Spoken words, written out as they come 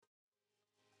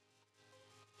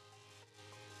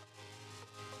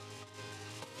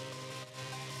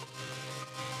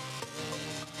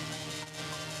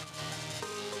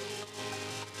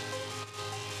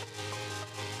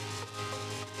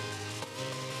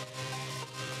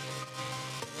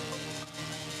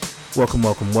Welcome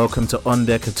to On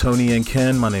Deck with Tony and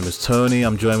Ken. My name is Tony.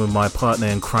 I'm joined with my partner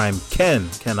in crime, Ken.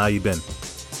 Ken, how you been?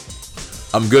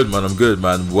 I'm good,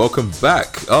 man. Welcome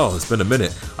back. Oh, it's been a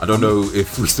minute. I don't know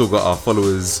if we still got our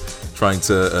followers trying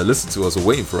to listen to us or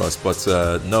waiting for us, but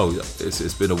no,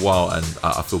 it's been a while and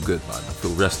I feel good, man. I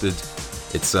feel rested.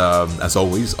 It's, as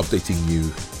always, updating you.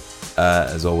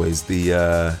 As always,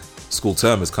 the school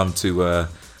term has come to a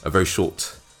very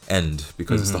short end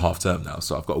because it's the half term now.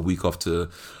 So I've got a week off to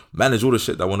manage all the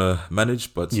shit that I want to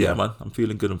manage, but yeah, man, I'm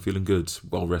feeling good,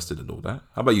 well rested and all that.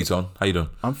 How about you, Tom? How you doing?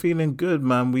 I'm feeling good,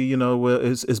 man.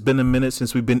 It's been a minute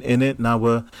since we've been in it. Now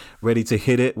we're ready to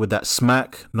hit it with that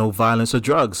smack, no violence or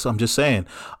drugs. I'm just saying,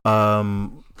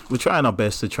 we're trying our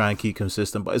best to try and keep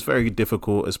consistent, but it's very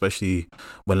difficult, especially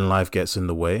when life gets in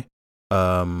the way.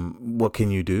 What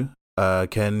can you do?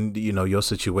 Ken, your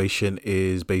situation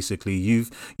is basically you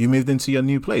moved into your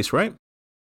new place, right?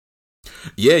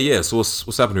 Yeah. So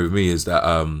what's happening with me is that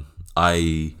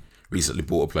I recently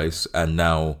bought a place and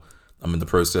now I'm in the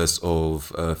process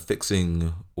of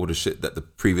fixing all the shit that the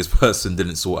previous person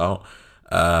didn't sort out.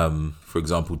 For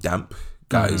example, damp.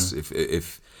 Guys,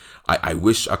 if I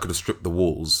wish I could have stripped the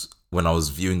walls when I was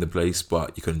viewing the place,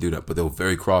 but you couldn't do that. But they were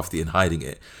very crafty in hiding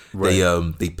it. Right.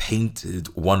 They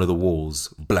painted one of the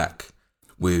walls black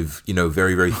with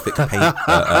very very thick paint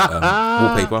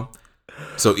wallpaper.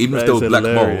 So even if there was black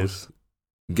mold,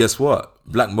 guess what?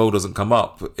 Black mold doesn't come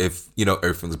up if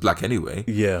everything's black anyway.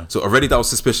 Yeah. So already that was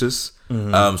suspicious.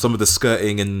 Some of the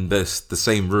skirting in the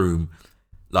same room,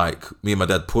 like me and my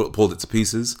dad pulled it to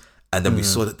pieces, and then we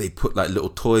saw that they put like little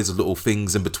toys or little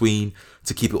things in between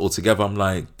to keep it all together. I'm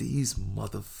like, these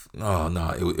oh no,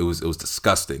 it was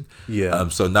disgusting. Yeah.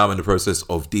 So now I'm in the process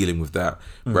of dealing with that.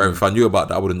 Where if I knew about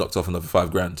that, I would have knocked off another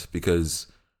 $5,000 because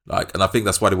and I think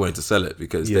that's why they wanted to sell it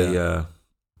because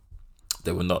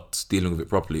they were not dealing with it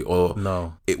properly, or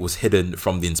it was hidden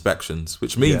from the inspections,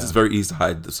 which means it's very easy to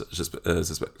hide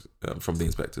from the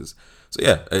inspectors. So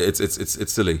yeah,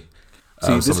 it's silly.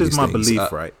 See, this is my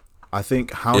belief, right? I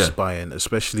think house buying,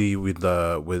 especially with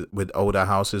older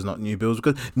houses, not new builds,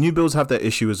 because new builds have their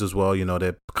issues as well.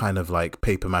 They're kind of like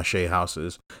paper mache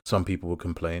houses. Some people will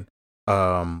complain.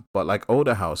 But like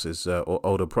older houses or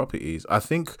older properties, I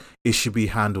think it should be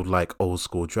handled like old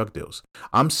school drug deals.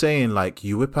 I'm saying like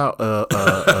you whip out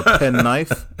a pen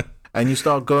knife and you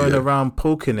start going around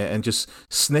poking it and just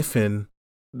sniffing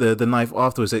the knife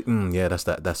afterwards. Like, that's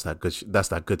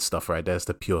that good stuff right there. That's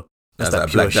the pure. That's that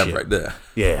pure black shit right there.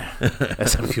 Yeah,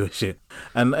 that's that pure shit.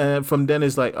 And from then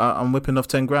it's like I'm whipping off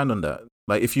 $10,000 on that.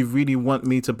 Like if you really want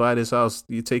me to buy this house,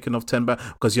 you're taking off $10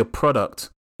 because your product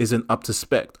isn't up to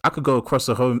spec. I could go across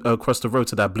the road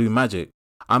to that Blue Magic.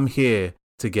 I'm here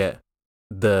to get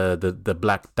the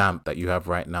black damp that you have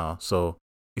right now. So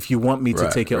if you want me to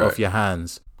take it off your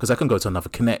hands, because I can go to another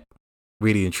Connect,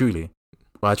 really and truly.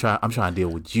 But I'm trying to deal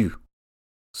with you.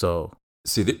 So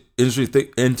see, the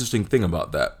interesting thing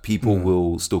about that, people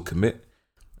will still commit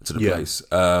to the place.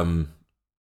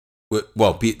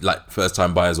 Like first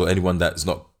time buyers or anyone that's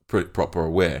not proper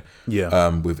aware.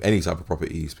 With any type of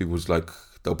properties, people just like,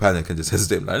 they'll panic and just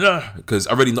hesitate. Like, nah, because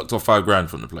I already knocked off $5,000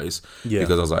 from the place. Yeah.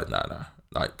 Because I was like, nah.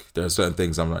 Like, there are certain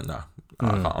things I'm like, nah,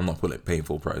 I'm not paying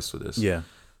full price for this. Yeah.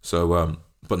 So,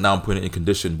 but now I'm putting it in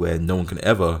condition where no one can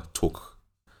ever talk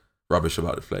rubbish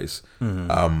about the place.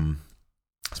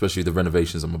 Especially the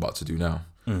renovations I'm about to do now.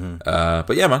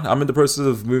 But yeah, man, I'm in the process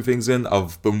of moving things in.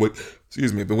 I've been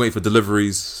waiting for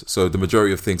deliveries. So the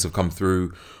majority of things have come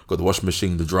through. Got the washing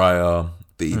machine, the dryer,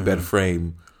 the bed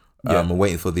frame. I'm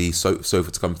waiting for the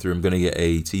sofa to come through. I'm going to get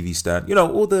a TV stand.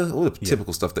 All the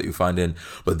typical stuff that you find in.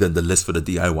 But then the list for the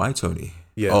DIY, Tony.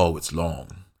 Yeah. Oh, it's long.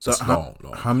 So it's long.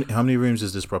 How many rooms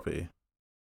is this property?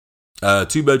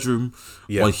 2 bedroom,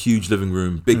 1 huge living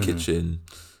room, big kitchen,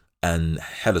 and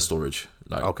hella storage.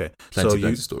 Like, okay, plenty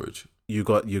of storage. You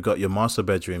got your master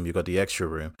bedroom. You got the extra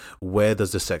room. Where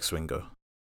does the sex wing go?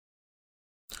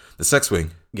 The sex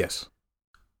wing. Yes.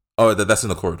 Oh, that's in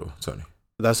the corridor, Tony.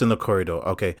 That's in the corridor,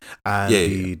 okay. And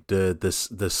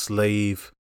the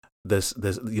slave,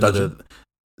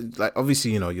 like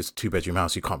obviously it's a 2-bedroom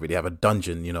house. You can't really have a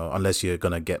dungeon, unless you're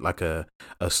gonna get like a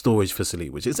storage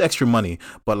facility, which is extra money.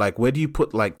 But like, where do you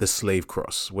put like the slave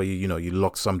cross, where you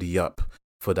lock somebody up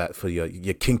for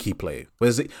your kinky play?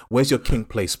 Where's your kink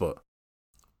play spot?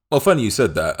 Well, funny you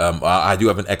said that. I do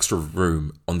have an extra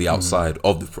room on the outside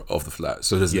of the flat,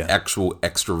 so there's an actual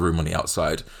extra room on the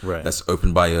outside that's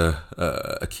opened by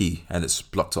a key and it's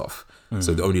blocked off.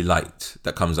 So the only light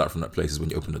that comes out from that place is when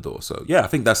you open the door. So yeah, I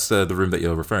think that's the room that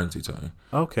you're referring to, Tony.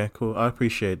 Okay, cool. I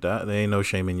appreciate that. There ain't no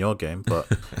shame in your game, but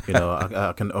you know,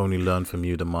 I can only learn from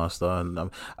you, the master.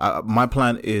 And my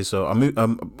plan is, so I'm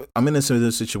in a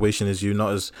similar situation as you,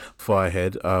 not as far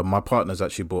ahead. My partner's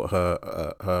actually bought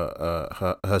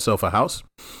herself a house.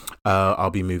 I'll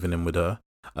be moving in with her.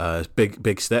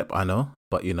 Big step, I know,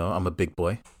 but you know, I'm a big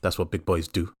boy. That's what big boys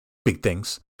do. Big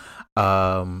things.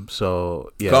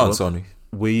 So yeah. Go on, Sonny.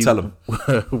 Tell them.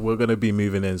 We're gonna be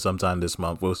moving in sometime this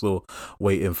month. We're still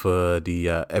waiting for the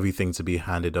everything to be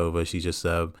handed over. She just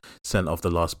sent off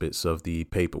the last bits of the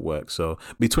paperwork. So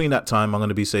between that time, I'm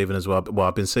gonna be saving as well. Well,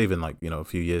 I've been saving like, you know, a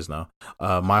few years now.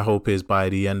 My hope is by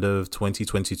the end of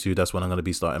 2022, that's when I'm gonna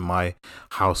be starting my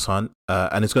house hunt.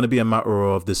 And it's gonna be a matter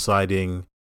of deciding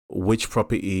which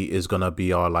property is gonna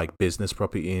be our like business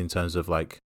property in terms of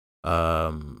like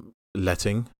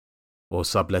letting or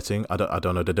subletting. I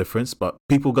don't know the difference, but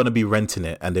people are going to be renting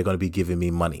it and they're going to be giving me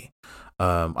money.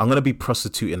 I'm going to be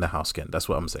prostituting the house, Ken. That's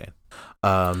what I'm saying.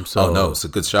 So oh no, it's a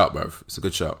good shout, bro. It's a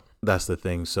good shout. That's the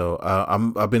thing. So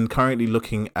I've been currently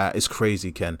looking at, it's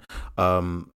crazy, Ken.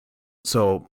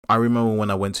 So I remember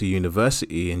when I went to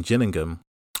university in Gillingham,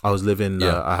 I was living,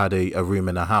 I had a room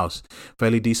in a house,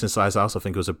 fairly decent sized house. I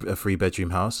think it was a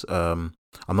 3-bedroom house.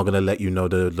 I'm not going to let you know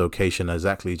the location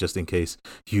exactly, just in case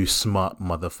you smart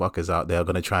motherfuckers out there are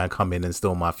going to try and come in and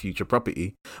steal my future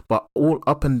property. But all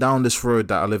up and down this road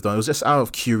that I lived on, it was just out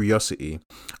of curiosity.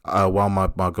 While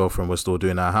my girlfriend was still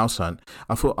doing her house hunt,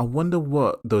 I thought, I wonder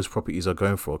what those properties are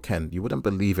going for. Ken, you wouldn't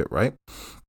believe it, right?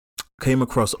 Came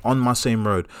across on my same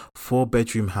road,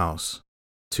 4-bedroom house,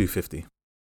 250.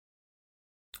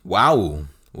 Wow.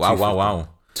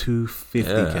 250.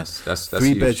 Yeah, that's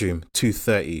 3-bedroom,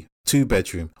 230.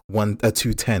 2-bedroom,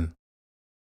 210.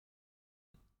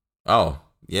 Oh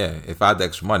yeah, if I had the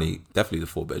extra money, definitely the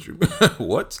 4-bedroom.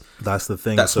 What? That's the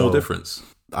thing. That's small difference.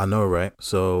 I know, right?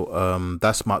 So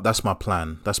that's my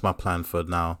plan. That's my plan for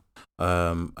now.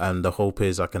 And the hope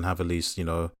is I can have at least, you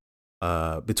know,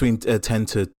 between 10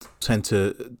 to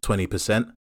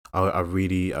 20%. I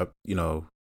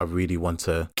really want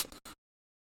to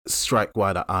strike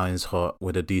while the iron's hot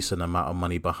with a decent amount of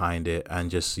money behind it and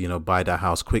just, you know, buy that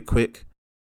house quick.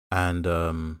 And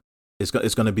it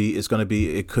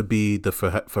could be the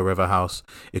forever house,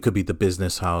 it could be the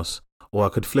business house, or I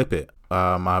could flip it.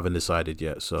 I haven't decided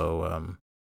yet. So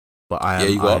but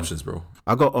you got options, bro.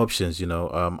 I got options, you know.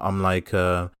 I'm like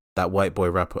that white boy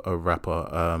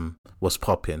rapper was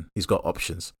popping. He's got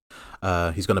options.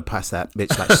 He's gonna pass that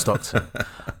bitch like Stockton.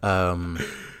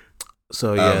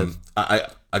 So yeah,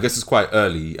 I guess it's quite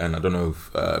early, and I don't know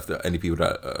if there are any people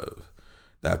that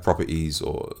have properties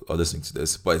or are listening to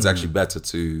this, but it's actually better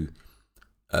to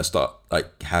start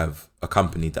have a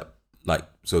company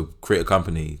create a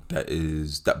company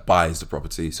that buys the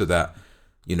property, so that,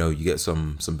 you know, you get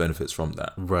some benefits from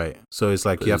that. Right. So it's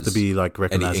like you have to be like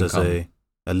recognized as a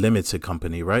limited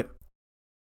company, right?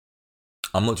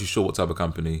 I'm not too sure what type of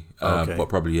company, but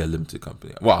probably a limited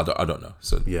company. Well, I don't know.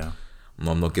 So yeah.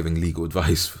 I'm not giving legal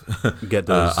advice. Get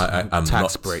those I'm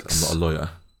tax breaks. I'm not a lawyer.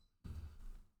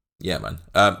 Yeah, man.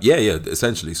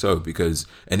 Essentially so, because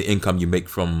any income you make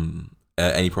from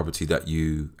any property that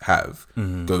you have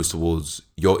goes towards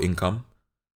your income.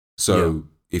 So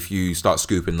if you start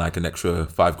scooping like an extra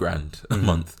 $5,000 a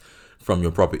month from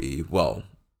your property, well,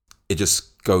 it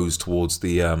just goes towards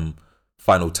the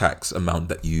final tax amount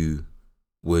that you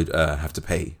would have to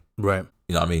pay. Right.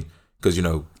 You know what I mean? Because you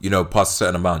know, past a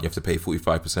certain amount, you have to pay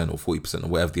 45% or 40% or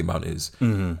whatever the amount is.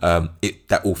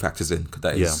 That all factors in, because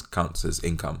that counts as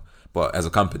income. But as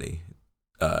a company,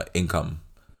 income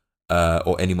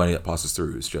or any money that passes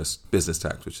through is just business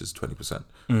tax, which is 20%.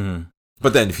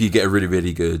 But then, if you get a really,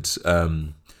 really good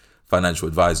financial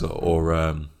advisor or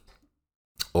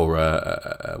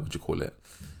what do you call it?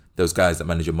 Those guys that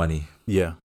manage your money.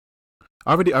 Yeah.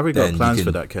 I already got plans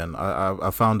for that, Ken. I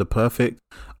found the perfect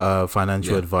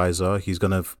financial advisor. He's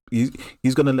gonna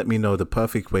let me know the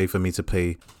perfect way for me to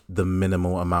pay the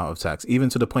minimal amount of tax, even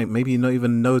to the point maybe not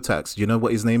even no tax. You know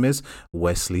what his name is?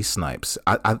 Wesley Snipes.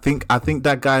 I think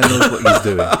that guy knows what he's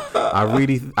doing.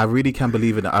 I really can't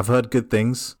believe it. I've heard good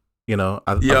things. You know,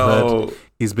 I've heard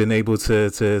he's been able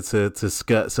to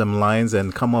skirt some lines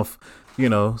and come off, you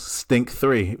know, stink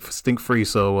free.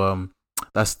 So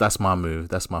that's my move.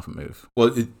 That's my move. Well,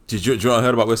 did you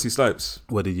heard about Wesley Snipes?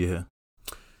 What did you hear?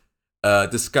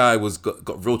 This guy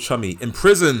got real chummy in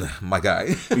prison, my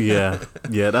guy. yeah,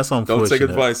 that's unfortunate. Don't take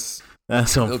advice.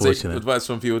 That's unfortunate. Don't take advice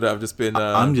from people that have just been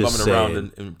bumming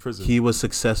around in prison. He was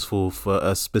successful for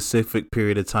a specific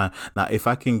period of time. Now, if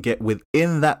I can get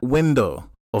within that window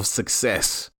of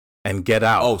success, and get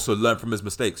out. Oh, so learn from his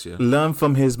mistakes, yeah? Learn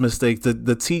from his mistakes.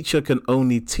 The teacher can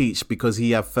only teach because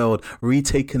he have failed,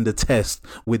 retaken the test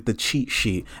with the cheat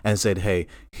sheet and said, hey,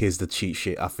 here's the cheat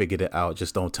sheet. I figured it out.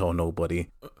 Just don't tell nobody.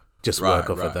 Just work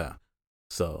off of that.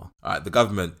 So, all right, the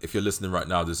government, if you're listening right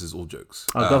now, this is all jokes.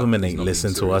 Our government ain't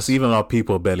listen to us. Even our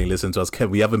people barely listen to us. Kev,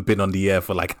 we haven't been on the air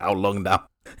for like how long now?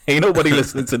 Ain't nobody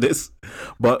listening to this.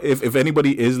 But if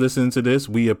anybody is listening to this,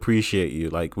 we appreciate you.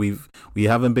 Like we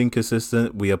haven't been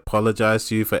consistent. We apologize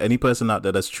to you. For any person out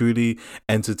there that's truly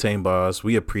entertained by us,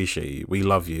 we appreciate you. We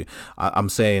love you. I'm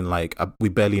saying like we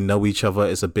barely know each other.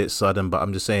 It's a bit sudden, but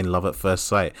I'm just saying love at first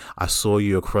sight. I saw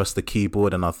you across the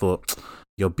keyboard and I thought,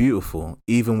 you're beautiful,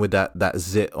 even with that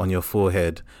zit on your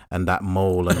forehead and that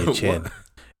mole on your chin.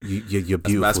 You're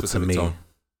beautiful to me. Tone.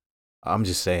 I'm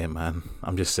just saying, man.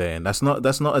 I'm just saying. That's not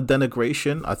a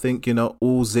denigration. I think, you know,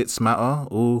 all zits matter.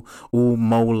 All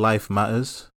mole life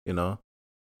matters. You know,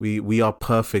 we are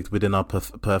perfect within our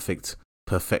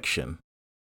perfection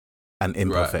and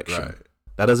imperfection. Right.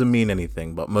 That doesn't mean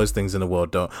anything, but most things in the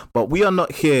world don't. But we are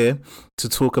not here to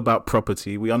talk about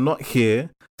property. We are not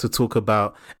here to talk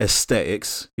about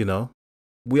aesthetics, you know.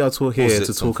 We are here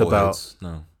to talk about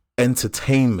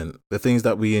entertainment, the things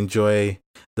that we enjoy,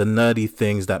 the nerdy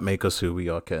things that make us who we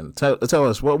are, Ken. Tell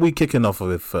us, what are we kicking off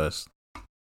with first?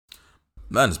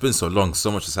 Man, it's been so long.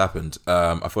 So much has happened.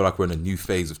 I feel like we're in a new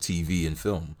phase of TV and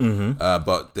film. Mm-hmm.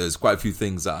 But there's quite a few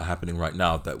things that are happening right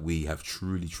now that we have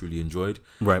truly, truly enjoyed.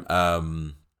 Right.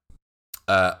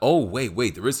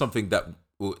 Wait. There is something that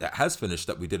has finished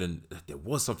that we didn't. There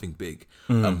was something big.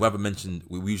 Mm-hmm. We haven't mentioned.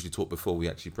 We usually talk before we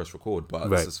actually press record, but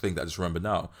it's this thing that I just remember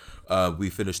now. We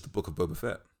finished the Book of Boba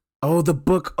Fett. Oh, the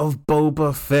Book of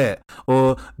Boba Fett,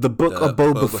 or the Book of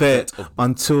Boba Fett,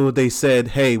 until they said,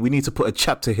 "Hey, we need to put a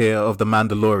chapter here of the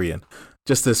Mandalorian."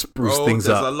 Just to spruce things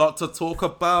up. There's a lot to talk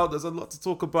about.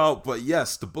 But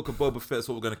yes, the Book of Boba Fett is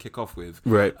what we're going to kick off with.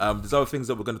 Right. There's other things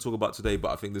that we're going to talk about today, but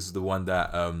I think this is the one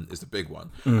that is the big one.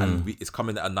 And it's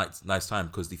coming at a nice time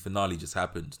because the finale just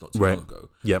happened not too long ago.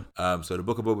 Yep. So the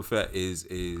Book of Boba Fett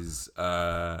is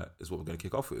what we're going to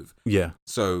kick off with. Yeah.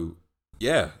 So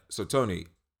Tony,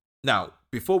 now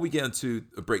before we get into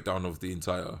a breakdown of the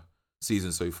entire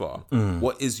season so far,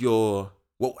 what is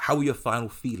how are your final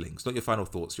feelings? Not your final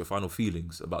thoughts, your final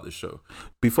feelings about this show.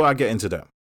 Before I get into that,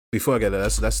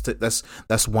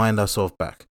 let's wind ourselves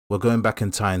back. We're going back in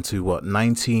time to what,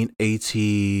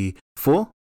 1984?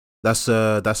 That's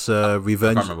Return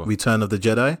of the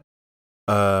Jedi.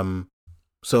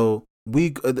 So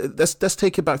let's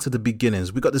take it back to the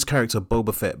beginnings. We got this character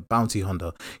Boba Fett, bounty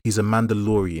hunter. He's a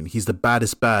Mandalorian. He's the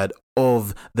baddest bad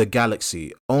of the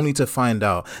galaxy, only to find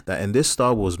out that in this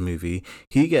Star Wars movie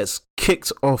he gets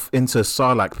kicked off into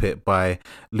Sarlacc pit by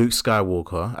Luke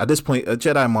Skywalker. At this point, a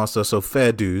Jedi Master, so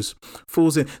fair dues,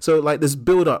 falls in. So like this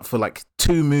build up for like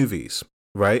 2 movies,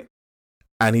 right?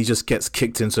 And he just gets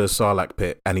kicked into a Sarlacc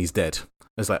pit and he's dead.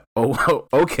 It's like, oh,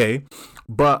 okay.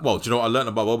 But well, do you know what I learned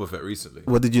about Boba Fett recently?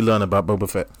 What did you learn about Boba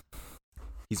Fett?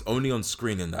 He's only on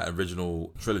screen in that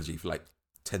original trilogy for like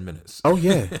 10 minutes. Oh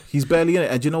yeah, he's barely in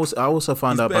it. And you know what I also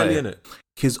found out about it?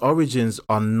 His origins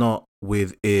are not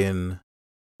within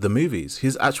the movies.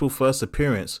 His actual first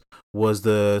appearance was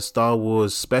the Star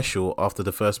Wars special after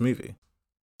the first movie.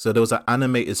 So there was an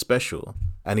animated special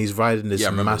and he's riding this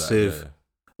massive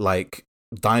like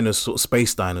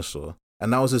space dinosaur.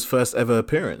 And that was his first ever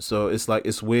appearance. So it's like,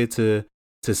 it's weird to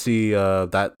see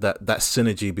that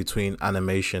synergy between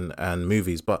animation and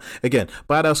movies. But again,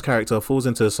 badass character falls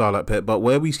into the Sarlacc pit. But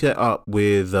where we set up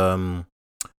with a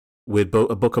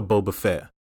Book of Boba Fett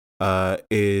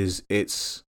is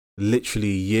it's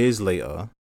literally years later,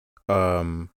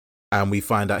 and we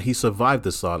find out he survived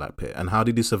the Sarlacc pit. And how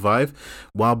did he survive?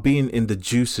 While being in the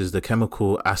juices, the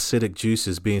chemical acidic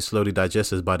juices being slowly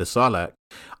digested by the Sarlacc,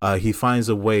 he finds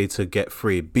a way to get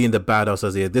free, being the badass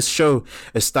as he is. This show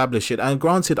established it. And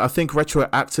granted, I think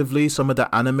retroactively, some of the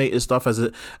animated stuff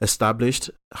has established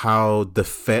how the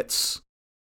Fetts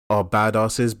are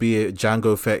badasses, be it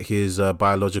Jango Fett, his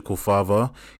biological father,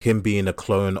 him being a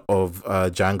clone of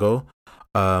Jango.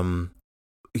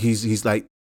 He's like,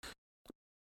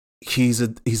 he's a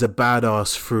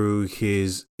badass through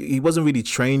he wasn't really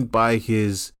trained by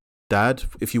his dad.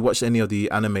 If you watch any of the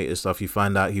animated stuff, you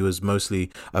find out he was mostly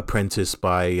apprenticed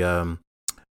by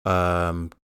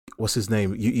what's his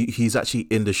name? He's actually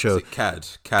in the show. Cad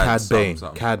Bane.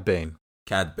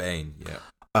 Cad Bane, yeah.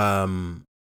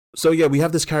 So yeah, we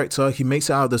have this character. He makes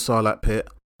it out of the Sarlacc pit.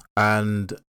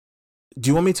 And do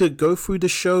you want me to go through the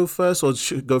show first, or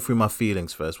should go through my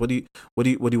feelings first? What do you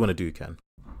want to do, Ken?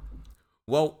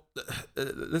 Well,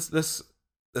 let's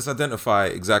identify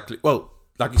exactly. Well,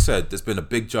 like you said, there's been a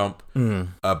big jump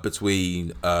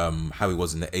between how he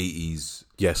was in the 80s.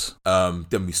 Yes.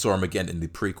 Then we saw him again in the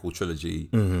prequel trilogy,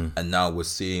 and now we're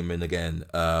seeing him again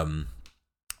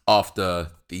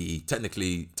after the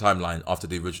technically timeline after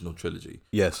the original trilogy.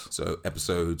 Yes. So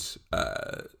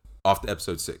after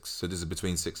episode 6. So this is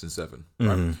between 6 and 7.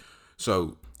 Right?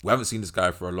 So we haven't seen this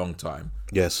guy for a long time.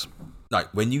 Yes.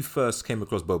 Like when you first came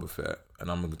across Boba Fett,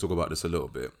 and I'm going to talk about this a little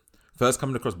bit. First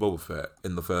coming across Boba Fett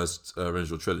in the first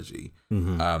original trilogy,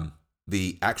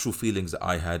 the actual feelings that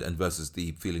I had and versus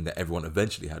the feeling that everyone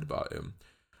eventually had about him,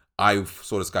 I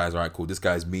saw this guy as, all right, cool, this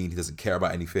guy's mean, he doesn't care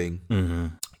about anything,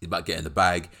 he's about getting the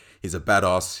bag, he's a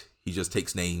badass, he just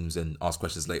takes names and asks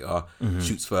questions later,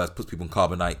 shoots first, puts people in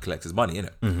carbonite, collects his money,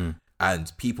 innit?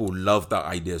 And people love that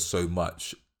idea so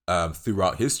much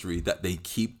throughout history that they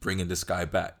keep bringing this guy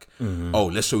back.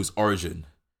 Oh, let's show his origin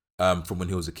from when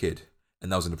he was a kid.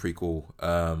 And that was in the prequel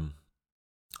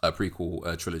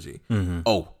trilogy.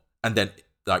 Oh, and then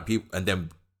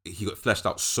he got fleshed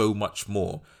out so much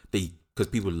more. Because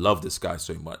people love this guy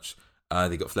so much,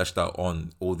 they got fleshed out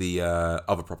on all the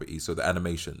other properties, so the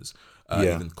animations,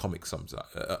 even comics, sometimes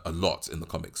a lot in the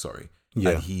comics. Sorry,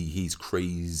 and he's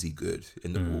crazy good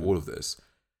in all of this.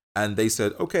 And they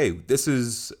said, okay, this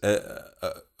is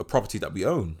a property that we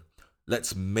own.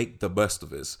 Let's make the best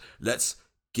of this. Let's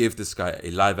give this guy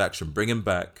a live action, bring him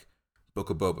back, Book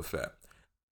of Boba Fett.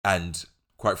 And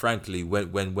quite frankly,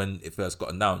 when it first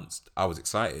got announced, I was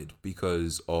excited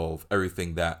because of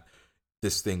everything that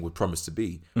this thing would promise to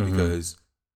be. Because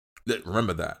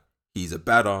remember that he's a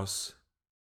badass,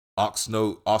 asks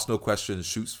no questions,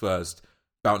 shoots first,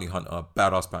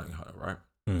 badass bounty hunter, right?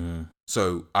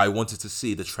 So I wanted to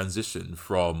see the transition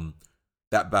from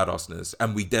that badassness,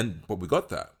 and we got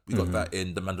that. We got that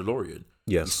in The Mandalorian.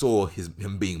 Yes. We saw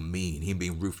him being mean, him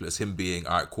being ruthless, him being,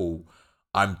 all right, cool,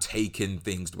 I'm taking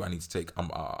things do I need to take.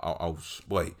 I'll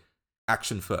wait.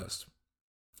 Action first.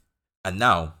 And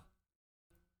now,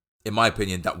 in my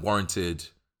opinion, that warranted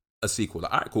a sequel.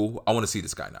 Like, all right, cool, I want to see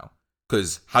this guy now.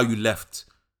 Because how you left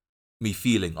me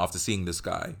feeling after seeing this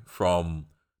guy from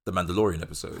the Mandalorian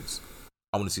episodes,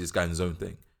 I want to see this guy in his own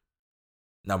thing.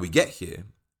 Now we get here,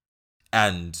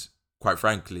 and quite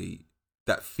frankly,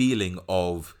 that feeling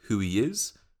of who he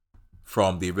is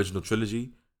from the original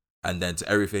trilogy and then to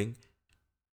everything,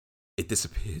 it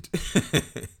disappeared.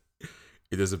 It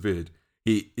disappeared.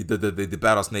 The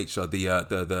badass nature, the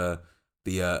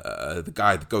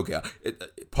guy, the go-getter.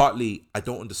 Partly, I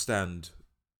don't understand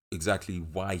exactly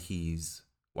why he's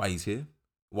here,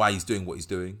 why he's doing what he's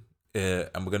doing,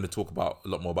 and we're going to talk about a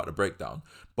lot more about the breakdown.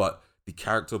 But the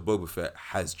character of Boba Fett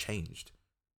has changed.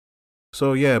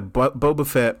 So yeah, Boba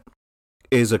Fett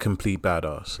is a complete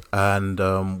badass, and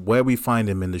where we find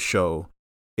him in the show,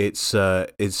 it's I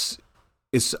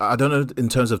don't know in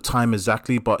terms of time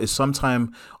exactly, but it's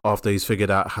sometime after he's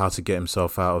figured out how to get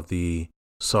himself out of the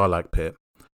Sarlacc pit,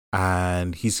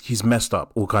 and he's messed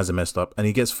up, all kinds of messed up, and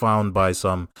he gets found by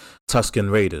some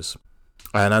Tusken Raiders.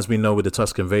 And as we know with the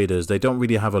Tusken Raiders, they don't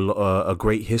really have a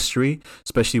great history,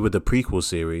 especially with the prequel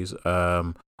series,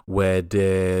 where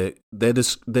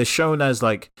they're shown as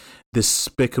like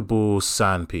despicable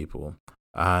sand people.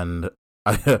 And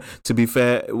to be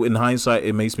fair, in hindsight,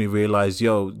 it makes me realize,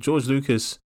 George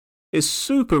Lucas is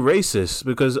super racist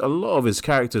because a lot of his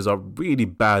characters are really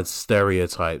bad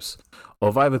stereotypes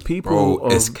of either people. Bro,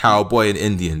 it's cowboy and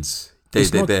Indians.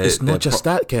 It's not just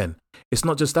that, Ken. It's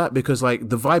not just that, because like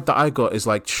the vibe that I got is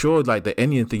like, sure, like the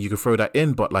Indian thing, you could throw that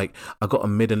in, but like I got a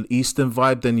Middle Eastern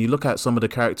vibe. Then you look at some of the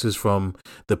characters from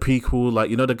the prequel, like,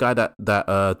 the guy that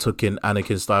took in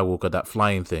Anakin Skywalker, that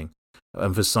flying thing,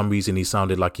 and for some reason he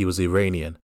sounded like he was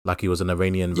Iranian, like he was an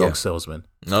Iranian drug salesman.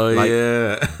 Oh, like,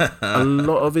 yeah. A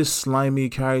lot of his slimy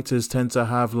characters tend to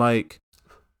have like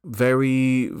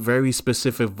very, very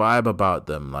specific vibe about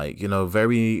them, like,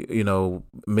 very,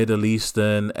 Middle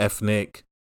Eastern, ethnic.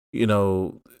 I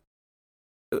don't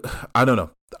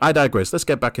know. I digress. Let's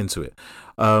get back into it.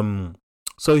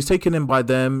 So he's taken in by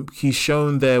them. He's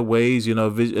shown their ways.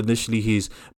 Initially he's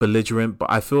belligerent, but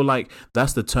I feel like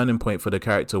that's the turning point for the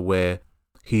character where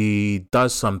he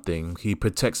does something. He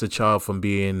protects a child from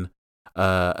being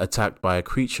attacked by a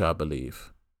creature, I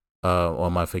believe. Or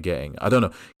am I forgetting? I don't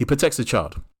know. He protects the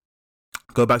child.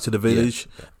 Go back to the village.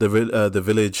 Yeah. The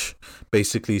village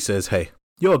basically says, "Hey,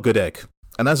 you're a good egg.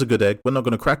 And as a good egg, we're not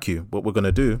going to crack you. What we're going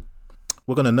to do,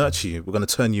 we're going to nurture you. We're going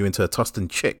to turn you into a Tusken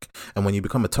chick. And when you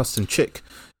become a Tusken chick,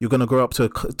 you're going to grow up to a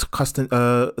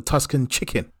Tusken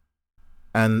chicken.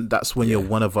 And that's when you're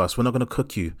one of us. We're not going to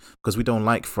cook you because we don't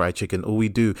like fried chicken. All we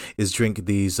do is drink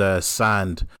these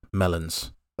sand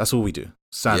melons. That's all we do.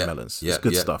 Sand melons. It's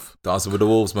good stuff. Dancing with the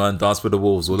Wolves, man. Dance with the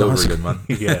Wolves all over again, man.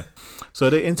 Yeah. So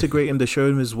they integrate him. They show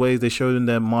him his ways. They show him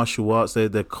their martial arts,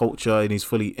 their culture, and he's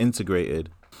fully integrated.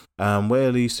 Where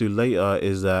it leads to later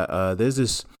is that there's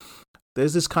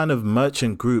this kind of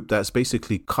merchant group that's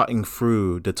basically cutting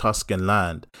through the Tuscan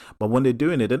land. But when they're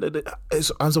doing it,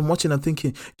 as I'm watching, I'm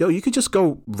thinking, yo, you could just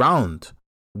go round.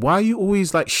 Why are you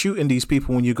always like shooting these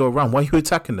people when you go around? Why are you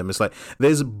attacking them? It's like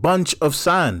there's a bunch of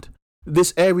sand.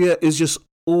 This area is just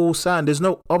all sand. There's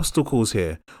no obstacles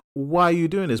here. Why are you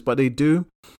doing this? But they do.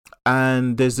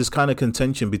 And there's this kind of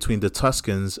contention between the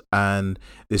Tuscans and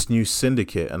this new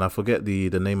syndicate. And I forget the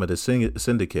name of the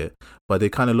syndicate, but they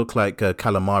kind of look like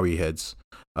calamari heads.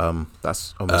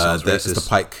 That's almost sounds racist.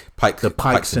 The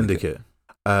Pike Syndicate.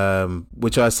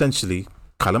 Which are essentially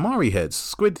calamari heads,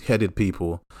 squid-headed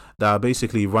people that are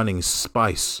basically running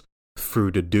spice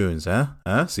through the dunes.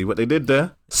 See what they did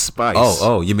there? Spice.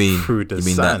 You mean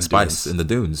that spice dunes. In the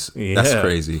dunes? Yeah. That's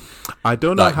crazy. I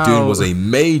don't know how Dune was a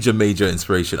major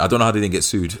inspiration. I don't know how they didn't get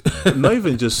sued. Not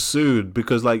even just sued,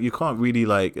 because like you can't really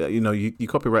you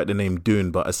copyright the name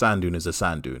Dune, but a sand dune is a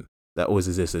sand dune that always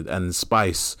existed, and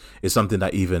spice is something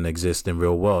that even exists in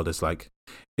real world.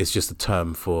 It's just a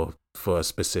term for a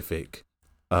specific.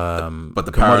 But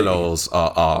the parallels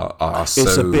are so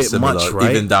it's a bit similar, much,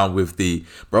 right? Even down with the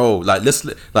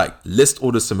list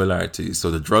all the similarities. So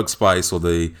the drug spice or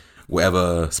the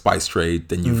whatever spice trade.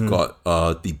 Then you've got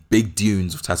the big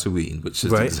dunes of Tatooine, which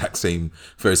is the exact same,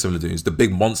 very similar dunes. The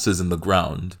big monsters in the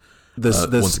ground. The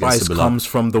spice comes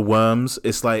from the worms.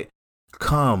 It's like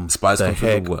spice comes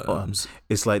from the worms.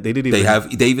 It's like they didn't.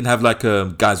 They even have like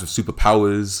guys with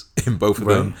superpowers in both of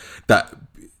them. That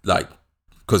like.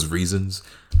 Because of reasons.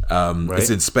 It's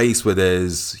in space where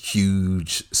there's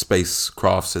huge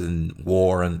spacecrafts and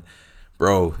war, and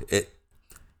bro,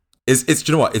 it's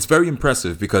you know what? It's very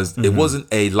impressive because it wasn't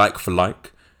a like for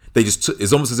like. They just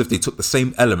it's almost as if they took the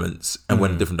same elements and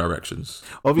went in different directions.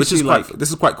 Obviously, this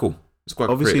is quite cool. It's quite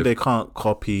obviously creative. They can't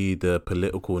copy the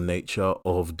political nature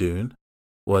of Dune,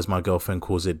 or as my girlfriend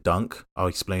calls it, Dunk. I'll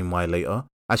explain why later.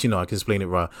 Actually, no, I can explain it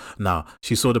right now.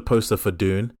 She saw the poster for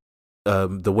Dune.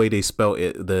 The way they spelt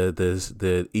it,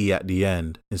 the E at the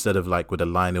end, instead of like with a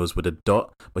line, it was with a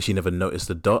dot, but she never noticed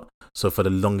the dot. So for the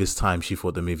longest time, she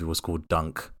thought the movie was called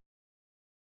Dunk.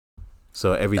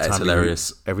 So every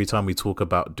time we talk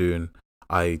about Dune,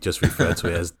 I just refer to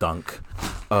it as Dunk.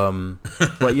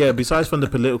 But yeah, besides from the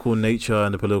political nature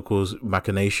and the political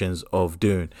machinations of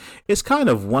Dune, it's kind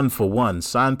of one for one.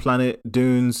 Sand planet,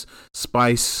 dunes,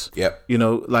 spice. Yep. You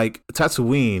know, like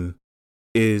Tatooine.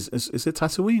 Is it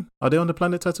Tatooine? Are they on the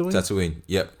planet Tatooine? Tatooine,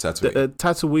 yep, Tatooine.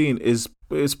 Tatooine is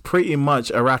pretty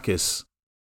much Arrakis.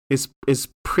 It's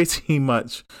pretty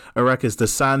much Arrakis. The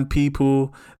sand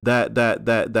people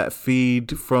that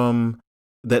feed from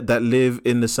that live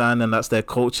in the sand, and that's their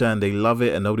culture, and they love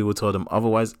it, and nobody will tell them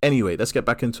otherwise. Anyway, let's get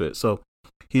back into it. So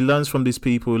he learns from these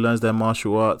people, he learns their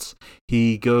martial arts.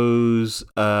 He goes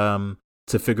to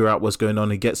figure out what's going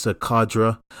on. He gets a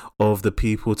cadre of the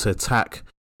people to attack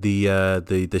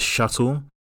the shuttle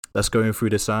that's going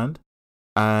through the sand,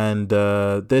 and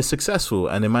they're successful,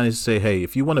 and they manage to say, hey,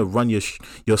 if you want to run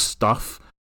your stuff,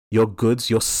 your goods,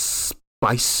 your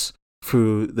spice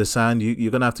through the sand,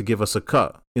 you're gonna have to give us a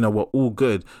cut. You know, we're all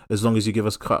good as long as you give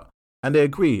us a cut. And they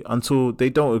agree until they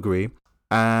don't agree,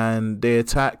 and they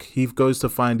attack. He goes to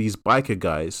find these biker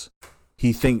guys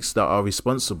he thinks that are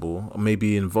responsible or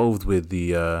maybe involved with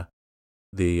the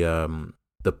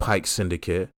Pike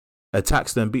Syndicate,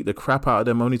 attacks them, beat the crap out of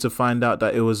them, only to find out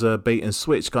that it was a bait and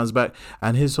switch. Comes back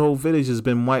and his whole village has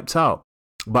been wiped out.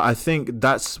 But I think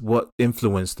that's what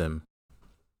influenced him.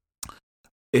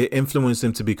 It influenced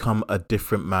him to become a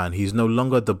different man. He's no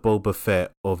longer the Boba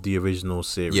Fett of the original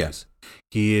series. Yeah.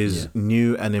 He is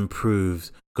new and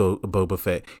improved Boba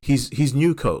Fett. He's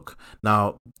New Coke.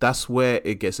 Now, that's where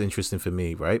it gets interesting for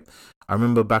me, right? I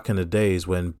remember back in the days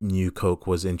when New Coke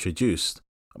was introduced.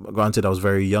 Granted, I was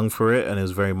very young for it, and it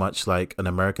was very much like an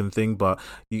American thing, but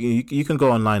you can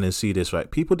go online and see this,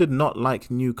 right? People did not like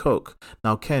New Coke.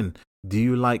 Now, Ken, do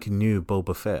you like new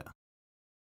Boba Fett?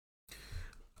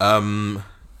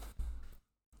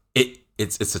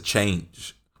 It's a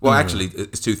change. Well, actually,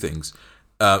 it's two things.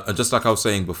 And just like I was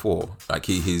saying before, like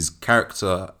his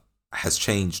character has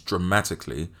changed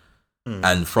dramatically,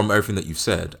 and from everything that you've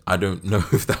said, I don't know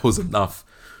if that was enough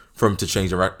for him to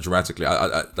change dramatically.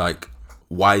 I like.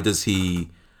 Why does he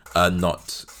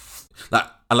not? Like,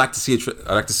 I like to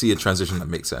see a transition that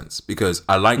makes sense, because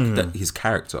I like that his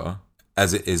character,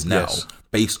 as it is now,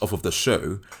 based off of the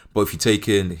show. But if you take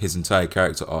in his entire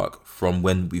character arc from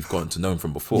when we've gotten to know him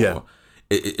from before,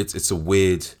 it's a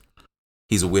weird.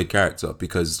 he's a weird character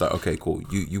because it's like, okay, cool.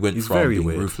 You went He's from very being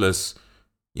weird. ruthless,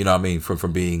 you know what I mean,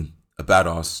 from being a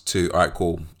badass to, all right,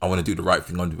 cool. I want to do the right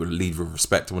thing. I want to lead with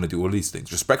respect. I want to do all these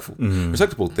things,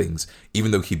 respectable things.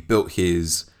 Even though he built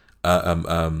his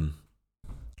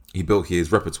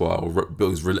repertoire or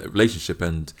built his relationship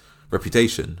and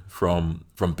reputation from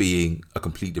being a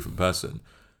complete different person.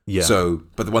 Yeah. So,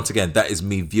 but once again, that is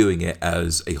me viewing it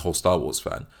as a whole Star Wars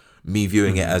fan. Me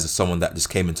viewing it as someone that just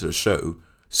came into the show,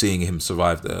 seeing him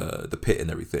survive the pit and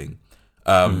everything.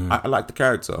 I like the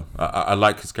character. I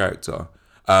like his character.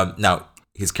 Now,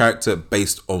 his character,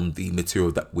 based on the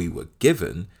material that we were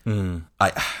given,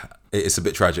 it's a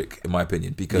bit tragic in my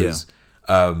opinion because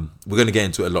we're going to get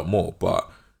into it a lot more. But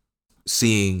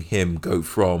seeing him go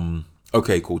from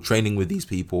training with these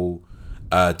people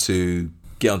to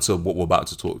get onto what we're about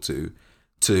to talk to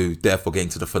therefore getting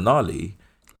to the finale,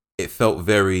 it felt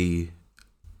very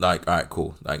like, all right,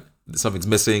 cool, like something's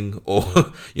missing, or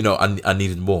I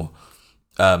needed more.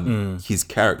 His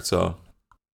character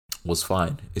was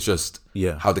fine. It's just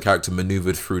how the character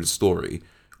maneuvered through the story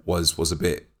was a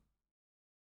bit.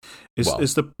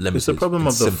 It's the problem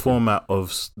of the format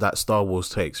of that Star Wars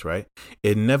takes, right?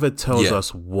 It never tells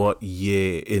us what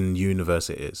year in universe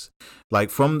it is.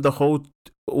 Like from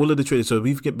all of the trilogies, so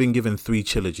we've been given 3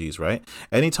 trilogies, right?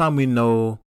 Anytime we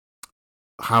know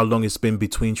how long it's been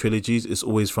between trilogies, it's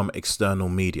always from external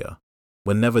media.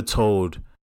 We're never told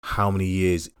how many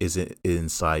years is it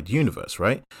inside universe,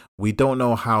 right? We don't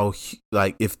know how,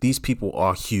 like, if these people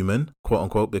are human, quote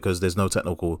unquote, because there's no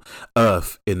technical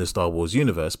Earth in the Star Wars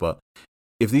universe, but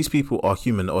if these people are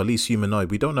human, or at least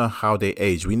humanoid, we don't know how they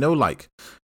age. We know, like,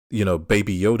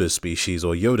 Baby Yoda species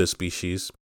or Yoda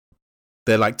species,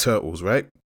 they're like turtles, right?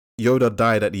 Yoda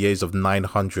died at the age of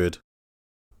 900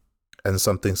 and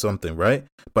something, right?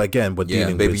 But again, we're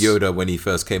dealing Baby with Yoda, when he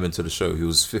first came into the show, he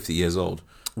was 50 years old.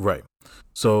 Right.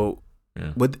 So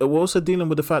we're also dealing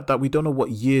with the fact that we don't know what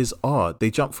years are.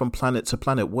 They jump from planet to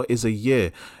planet. What is a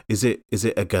year? Is it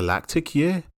a galactic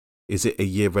year? Is it a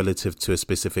year relative to a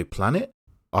specific planet?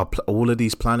 Are all of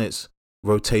these planets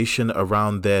rotation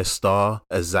around their star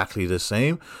exactly the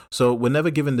same? So we're never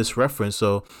given this reference.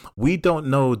 So we don't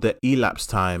know the elapsed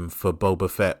time for Boba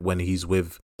Fett when he's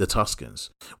with the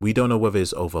Tuskens. We don't know whether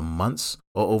it's over months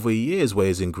or over years where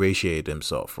he's ingratiated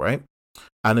himself, right?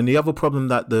 And then the other problem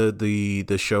that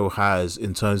the show has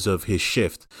in terms of his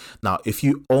shift. Now, if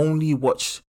you only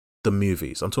watch the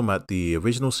movies, I'm talking about the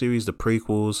original series, the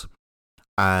prequels,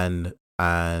 and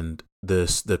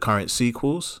the current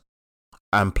sequels,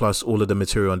 and plus all of the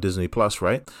material on Disney Plus,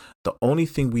 right? The only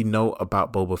thing we know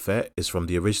about Boba Fett is from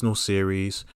the original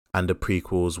series and the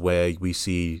prequels, where we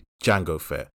see Jango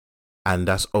Fett. And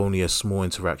that's only a small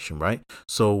interaction, right?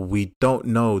 So we don't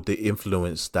know the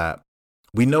influence that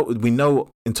we know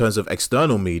in terms of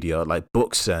external media, like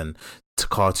books and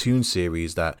cartoon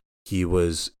series, that he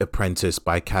was apprenticed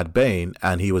by Cad Bane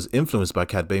and he was influenced by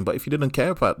Cad Bane. But if you didn't care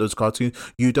about those cartoons,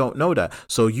 you don't know that.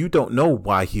 So you don't know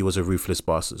why he was a ruthless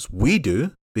bastard. We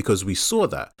do, because we saw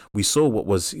that. We saw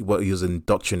what he was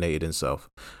indoctrinated himself.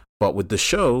 But with the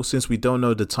show, since we don't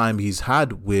know the time he's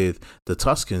had with the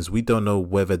Tuskens, we don't know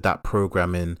whether that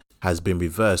programming has been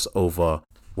reversed over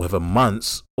whether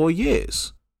months or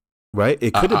years. Right?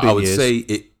 It could have been years. I would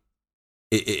say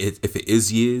if it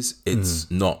is years,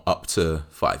 it's not up to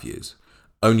 5 years.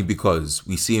 Only because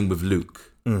we see him with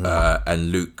Luke,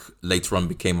 and Luke later on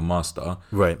became a master.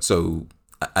 Right. So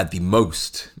at the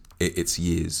most, it's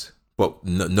years, but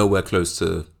nowhere close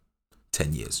to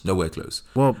 10 years. Nowhere close.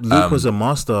 Well, Luke was a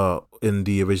master in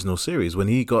the original series. When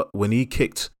he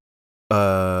kicked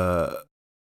Boba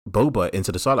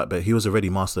into the Sarlacc pit, he was already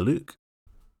Master Luke.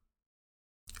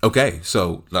 Okay,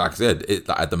 so like I said,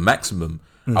 at the maximum,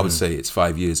 I would say it's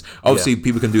 5 years. Obviously,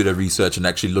 people can do their research and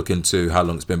actually look into how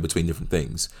long it's been between different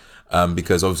things,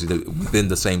 because obviously within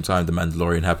the same time The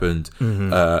Mandalorian happened,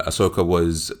 Ahsoka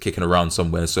was kicking around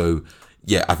somewhere. So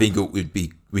yeah, I think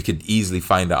we could easily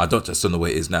find out. I don't know where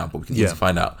it is now, but we can easily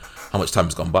find out how much time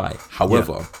has gone by.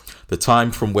 However, the time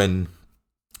from when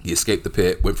he escaped the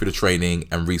pit, went through the training,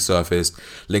 and resurfaced,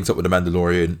 linked up with The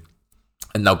Mandalorian,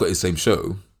 and now got his same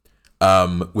show.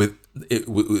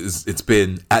 It's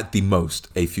been at the most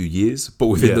a few years, but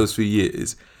within those few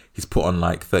years, he's put on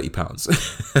like 30 pounds.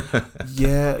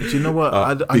 Yeah, do you know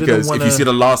what? Because if you see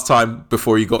the last time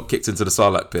before he got kicked into the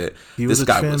Sarlacc pit, this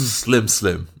guy was slim.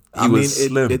 He was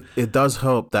slim. It does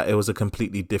help that it was a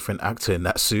completely different actor in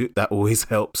that suit. That always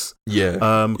helps. Yeah.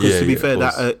 Because to be fair,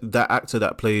 that actor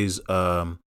that plays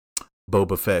Boba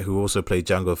Fett, who also played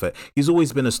Jango Fett, he's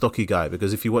always been a stocky guy.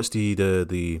 Because if you watch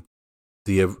the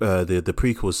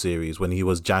prequel series when he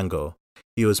was Jango,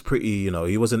 he was pretty,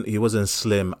 he wasn't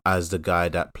slim as the guy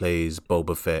that plays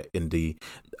Boba Fett in the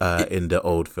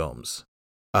old films.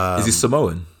 Is he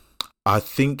Samoan? I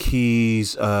think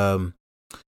he's Polynesian,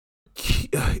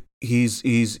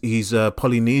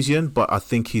 but I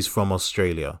think he's from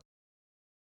Australia.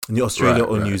 Australia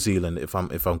or New Zealand, if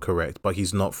I'm correct, but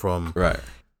he's not from. Right.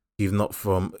 He's not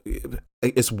from.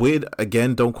 It's weird.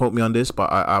 Again, don't quote me on this,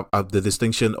 but I the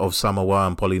distinction of Samoa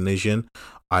and Polynesian,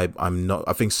 I'm not.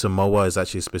 I think Samoa is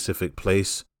actually a specific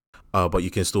place, but you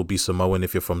can still be Samoan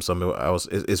if you're from somewhere else.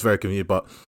 It's very convenient, but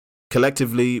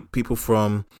collectively, people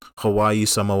from Hawaii,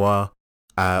 Samoa,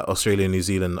 Australia, New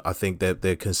Zealand, I think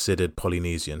they're considered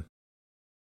Polynesian.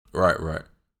 Right.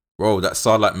 Bro, that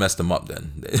Sarlacc messed them up.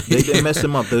 Then they messed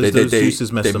them up. Those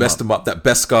juices messed them up. That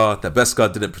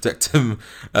Beskar didn't protect him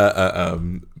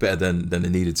better than they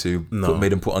needed to. No.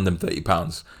 Made him put on them 30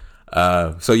 pounds.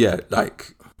 So yeah,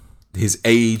 like his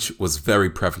age was very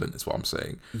prevalent. Is what I'm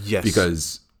saying. Yes,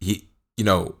 because he,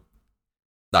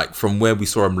 like from where we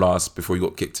saw him last before he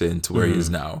got kicked in to where he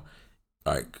is now,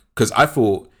 like because I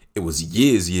thought it was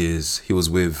years he was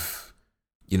with,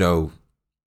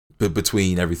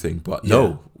 between everything, but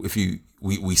no, if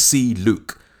we see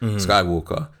Luke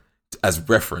Skywalker as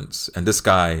reference, and this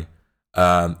guy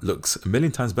looks a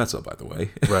million times better, by the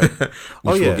way, right?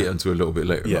 Which we'll get into a little bit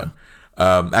later. Yeah.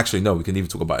 Actually, no, we can even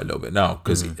talk about it a little bit now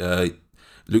because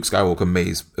Luke Skywalker made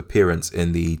his appearance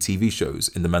in the TV shows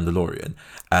in The Mandalorian,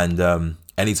 and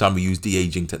anytime we use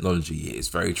de-aging technology, it's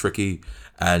very tricky.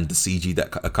 And the CG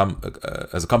that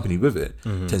has accompanied with it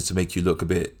tends to make you look a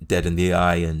bit dead in the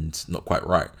eye and not quite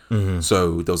right.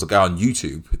 So there was a guy on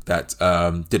YouTube that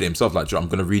did it himself, like, I'm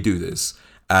going to redo this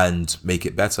and make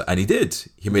it better. And he did.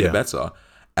 He made it better.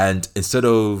 And instead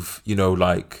of,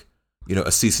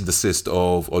 a cease and desist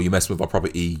of, or you mess with my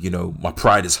property, my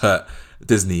pride is hurt,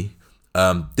 Disney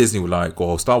were like,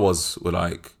 or Star Wars were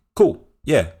like, cool,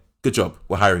 yeah, good job,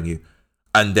 we're hiring you.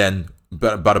 And then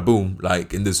bada boom,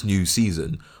 like in this new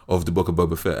season of the Book of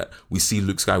Boba Fett, we see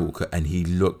Luke Skywalker and he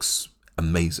looks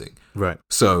amazing. Right.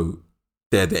 So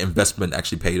the investment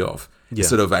actually paid off. Yeah.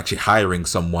 Instead of actually hiring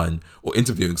someone or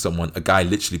interviewing someone, a guy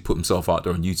literally put himself out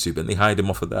there on YouTube and they hired him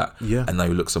off of that. Yeah. And now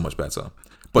he looks so much better.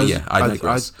 But yeah, I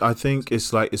digress. I think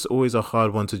it's always a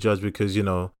hard one to judge because,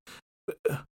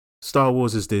 Star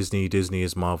Wars is Disney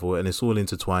is Marvel, and it's all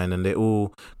intertwined and they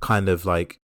all kind of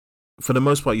like, for the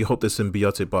most part, you hope they're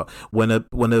symbiotic, but when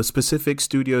a specific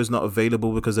studio is not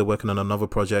available because they're working on another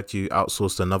project, you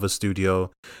outsource to another studio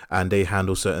and they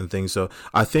handle certain things. So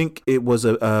I think it was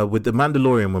with The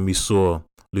Mandalorian, when we saw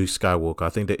Luke Skywalker, I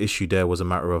think the issue there was a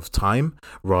matter of time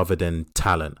rather than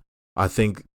talent. I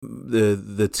think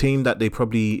the team that they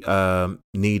probably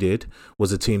needed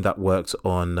was a team that worked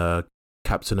on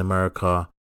Captain America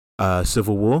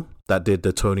Civil War, that did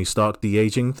the Tony Stark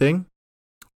de-aging thing.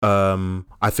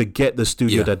 I forget the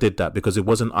studio that did that because it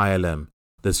wasn't ILM.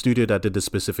 The studio that did the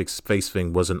specific space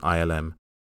thing wasn't ILM.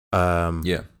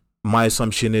 My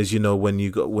assumption is,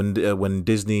 when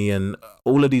Disney and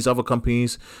all of these other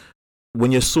companies,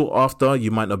 when you're sought after,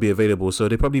 you might not be available. So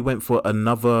they probably went for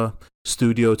another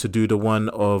studio to do the one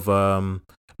of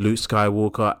Luke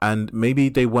Skywalker, and maybe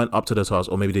they weren't up to the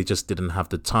task, or maybe they just didn't have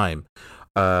the time.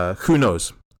 Who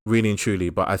knows, really and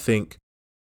truly. But I think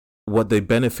what they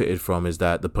benefited from is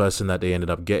that the person that they ended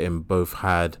up getting both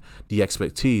had the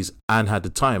expertise and had the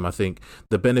time. I think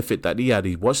the benefit that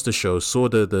he watched the show, saw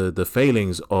the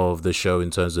failings of the show in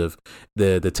terms of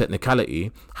the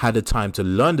technicality, had the time to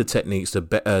learn the techniques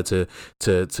to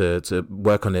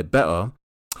work on it better.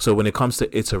 So when it comes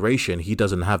to iteration, he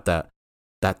doesn't have that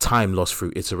time lost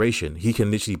through iteration. He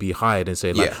can literally be hired and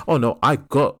say oh no, I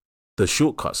got the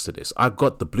shortcuts to this. I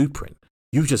got the blueprint.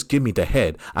 You just give me the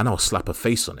head and I'll slap a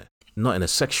face on it. Not in a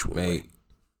sexual way.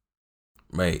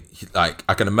 Mate, like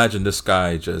I can imagine this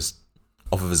guy just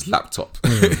off of his laptop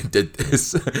did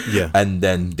this. Yeah. And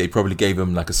then they probably gave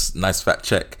him like a nice fat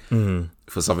check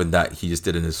for something that he just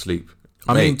did in his sleep.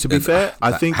 I mean, to be fair,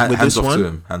 I think with this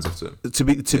one, hands off to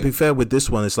him. To be fair with this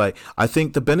one, it's like, I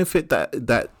think the benefit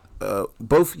that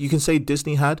both you can say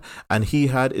Disney had and he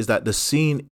had is that the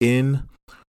scene in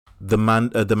the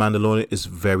Mandalorian is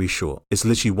very short. It's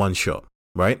literally one shot,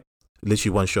 right?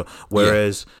 Literally one shot.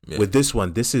 Whereas with this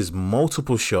one, this is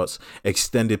multiple shots,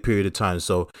 extended period of time.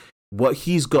 So what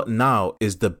he's got now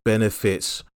is the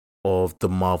benefits of the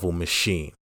Marvel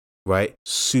machine, right?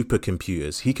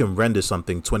 Supercomputers. He can render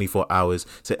something 24 hours,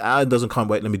 say, it doesn't come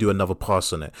right, let me do another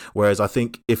pass on it. Whereas I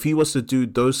think if he was to do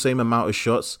those same amount of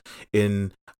shots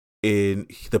in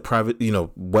the private,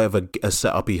 whatever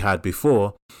setup he had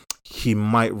before, he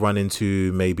might run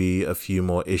into maybe a few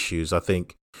more issues. I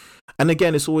think And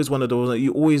again, it's always one of those,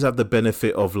 you always have the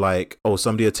benefit of like, oh,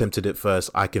 somebody attempted it first,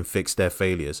 I can fix their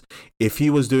failures. If he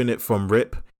was doing it from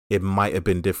rip, it might have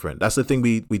been different. That's the thing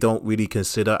we don't really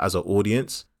consider as an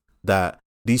audience, that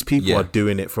these people are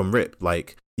doing it from rip.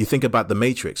 Like, you think about The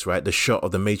Matrix, right? The shot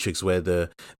of The Matrix where the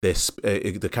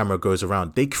camera goes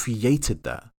around. They created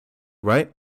that, right?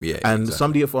 Yeah. And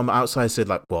somebody from outside said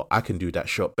like, well, I can do that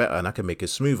shot better and I can make it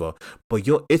smoother. But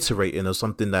you're iterating on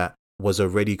something that was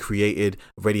already created,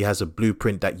 already has a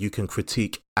blueprint that you can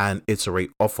critique and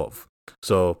iterate off of.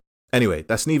 So anyway,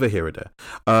 that's neither here or there.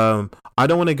 I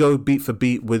don't want to go beat for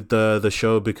beat with the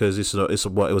show because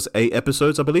it was 8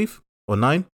 episodes, I believe, or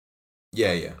 9.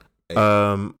 Yeah.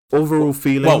 Overall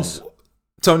feelings. Well,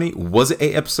 Tony, was it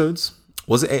 8 episodes?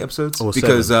 Or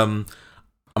because 7?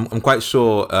 I'm quite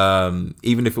sure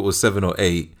even if it was 7 or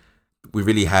 8, we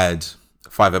really had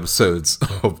 5 episodes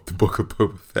of the Book of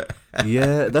Boba Fett.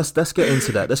 Yeah, let's get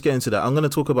into that. I'm going to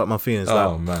talk about my feelings.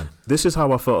 Oh, man. This is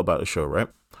how I felt about the show, right?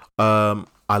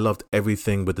 I loved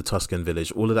everything with the Tusken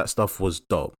Village. All of that stuff was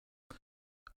dope.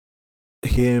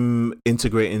 Him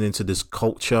integrating into this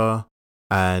culture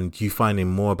and you finding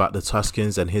more about the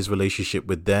Tuskens and his relationship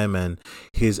with them and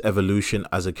his evolution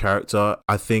as a character,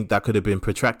 I think that could have been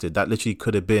protracted. That literally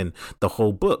could have been the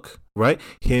whole book, right?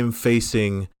 Him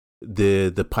facing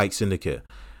the Pike Syndicate.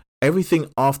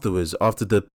 Everything afterwards, after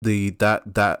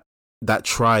that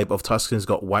tribe of Tuskens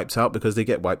got wiped out, because they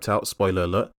get wiped out, spoiler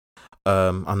alert.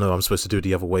 I know I'm supposed to do it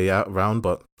the other way around,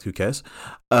 but who cares?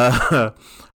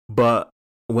 But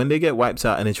when they get wiped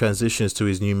out and it transitions to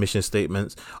his new mission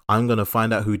statements, I'm going to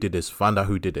find out who did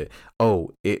it.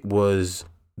 Oh, it was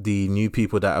the new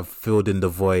people that have filled in the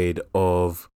void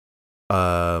of,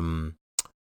 who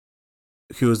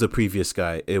was the previous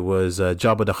guy? It was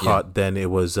Jabba the Hutt, then it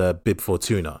was Bib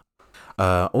Fortuna.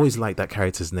 Always like that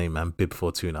character's name, man, Bib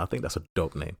Fortuna. I think that's a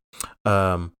dope name.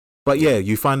 But yeah,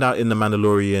 you find out in The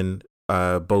Mandalorian,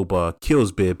 Boba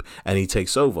kills Bib and he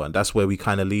takes over, and that's where we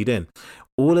kind of lead in.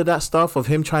 All of that stuff of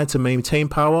him trying to maintain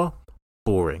power,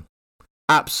 boring,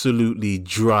 absolutely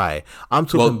dry. I'm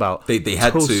talking about they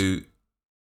had to.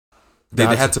 They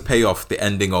had to pay off the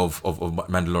ending of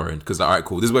Mandalorian, because all right,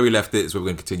 cool, this is where we left it, this is where we're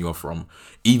going to continue off from,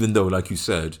 even though, like you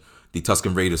said, the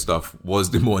Tusken Raider stuff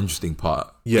was the more interesting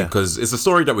part. Yeah, because it's a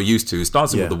story that we're used to. It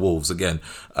starts with the wolves again,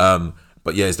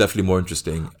 but yeah, it's definitely more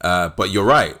interesting. But you're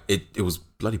right, it was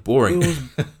bloody boring. It was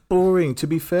boring. To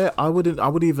be fair, I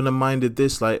would even have minded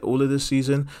this, like all of this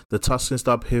season, the Tusken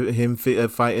stuff, him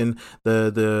fighting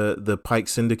the Pike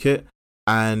Syndicate,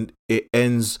 and it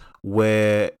ends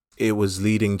where it was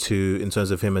leading to, in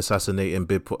terms of him assassinating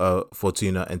Bib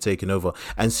Fortuna and taking over.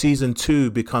 And season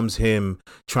 2 becomes him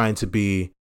trying to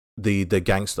be the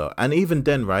gangster. And even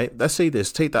then, right, let's say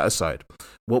this, take that aside.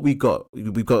 What we've got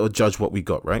to judge what we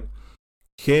got, right?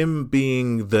 Him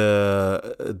being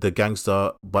the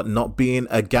gangster, but not being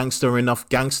a gangster enough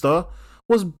gangster,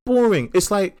 was boring.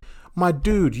 It's like, my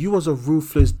dude, you was a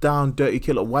ruthless, down, dirty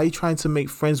killer. Why are you trying to make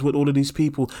friends with all of these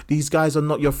people? These guys are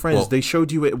not your friends. Well, they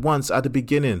showed you it once at the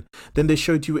beginning. Then they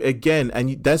showed you it again.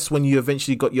 And that's when you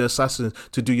eventually got your assassin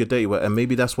to do your dirty work. And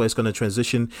maybe that's where it's going to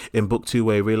transition in book 2,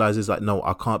 where he realizes like, no,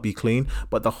 I can't be clean.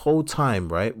 But the whole time,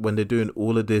 right, when they're doing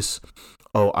all of this,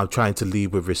 oh, I'm trying to lead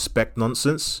with respect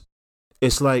nonsense,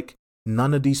 it's like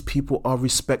none of these people are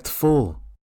respectful.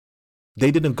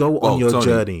 They didn't go on your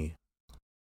journey.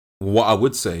 What I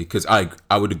would say, because I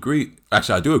would agree,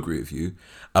 actually I do agree with you,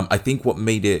 I think what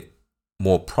made it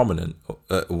more prominent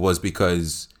was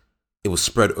because it was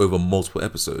spread over multiple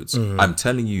episodes. Mm-hmm. I'm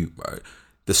telling you, right,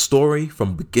 the story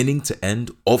from beginning to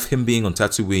end of him being on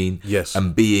Tatooine, yes,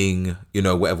 and being,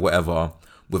 whatever,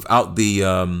 without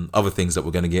the other things that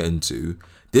we're going to get into,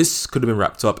 this could have been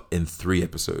wrapped up in 3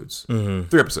 episodes. Mm-hmm.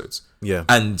 3 episodes. Yeah.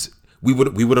 And we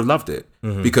would have loved it,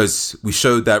 mm-hmm, because we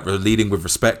showed that we're leading with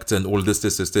respect and all of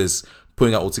this,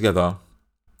 putting it all together.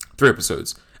 3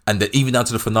 episodes. And then even down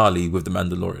to the finale with the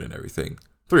Mandalorian and everything.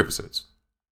 3 episodes.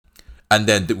 And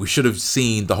then we should have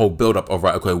seen the whole build up of,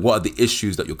 right, okay, what are the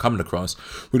issues that you're coming across?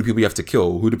 Who do people you have to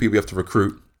kill? Who do people you have to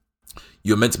recruit?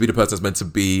 You're meant to be the person that's meant to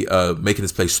be making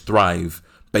this place thrive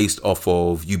based off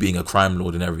of you being a crime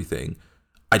lord and everything.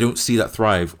 I don't see that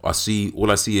thrive. All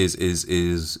I see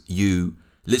is you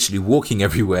literally walking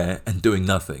everywhere and doing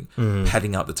nothing,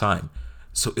 padding out the time.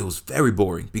 So it was very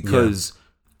boring because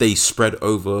they spread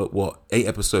over 8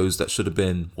 episodes that should have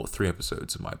been 3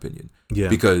 episodes in my opinion. Yeah.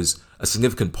 Because a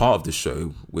significant part of the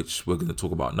show, which we're going to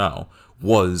talk about now,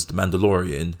 was The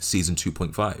Mandalorian season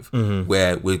 2.5,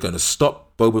 where we're going to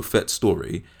stop Boba Fett's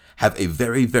story, have a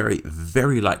very, very,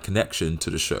 very light connection to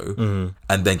the show,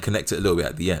 and then connect it a little bit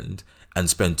at the end, and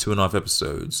spend 2.5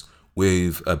 episodes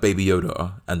with Baby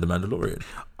Yoda and the Mandalorian,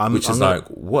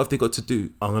 what have they got to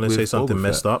do? I'm gonna say something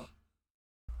messed up,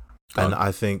 and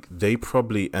I think they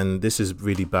probably, and this is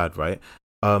really bad, right?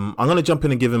 I'm gonna jump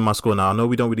in and give him my score now. I know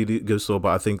we don't really give score, but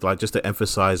I think like just to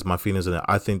emphasize my feelings in it,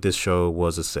 I think this show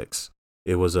was a 6.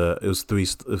 It was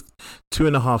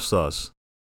 2.5 stars.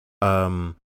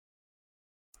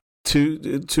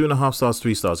 2.5 stars,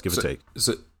 3 stars, give or take.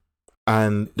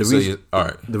 And the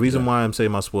reason why I'm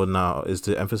saying my score now is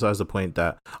to emphasize the point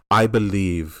that I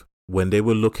believe when they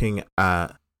were looking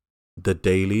at the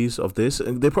dailies of this,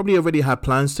 and they probably already had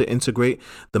plans to integrate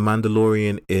the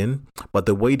Mandalorian in, but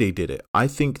the way they did it, I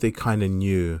think they kind of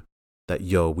knew that,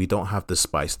 we don't have the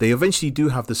spice. They eventually do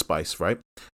have the spice, right?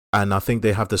 And I think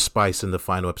they have the spice in the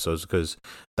final episodes, because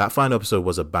that final episode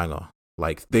was a banger.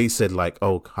 Like they said, like,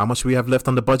 oh, how much do we have left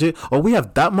on the budget? Oh, we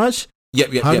have that much?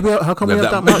 How come we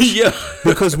have that much? Yeah.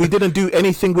 Because we didn't do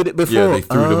anything with it before. Yeah, they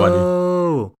threw the money.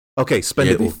 Oh, okay, spend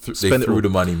it all. They threw the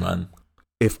money, man.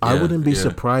 If I wouldn't be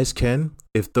surprised, Ken,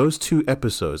 if those 2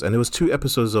 episodes, and it was 2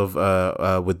 episodes of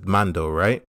with Mando,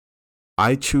 right?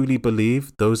 I truly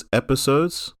believe those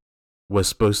episodes were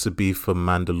supposed to be for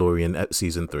Mandalorian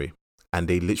season 3, and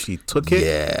they literally took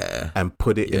it and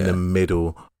put it in the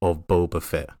middle of Boba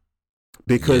Fett.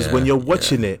 Because when you're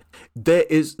watching it, there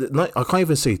is, I can't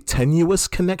even say tenuous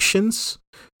connections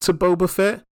to Boba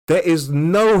Fett. There is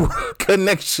no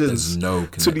connections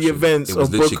to the events of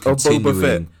Boba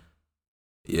Fett.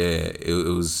 Yeah, it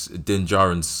was Din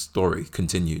Djarin's story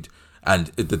continued. And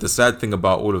the sad thing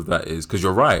about all of that is, because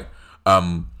you're right,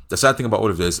 the sad thing about all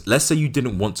of this, let's say you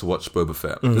didn't want to watch Boba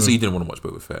Fett. Mm-hmm. Let's say you didn't want to watch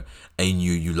Boba Fett. And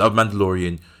you love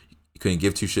Mandalorian, you couldn't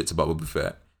give 2 shits about Boba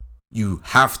Fett. You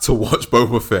have to watch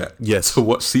Boba Fett to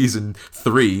watch season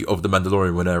 3 of The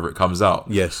Mandalorian whenever it comes out.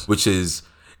 Yes. Which is,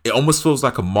 it almost feels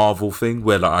like a Marvel thing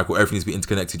where like everything needs to be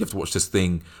interconnected. You have to watch this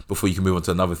thing before you can move on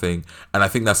to another thing. And I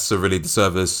think that's a really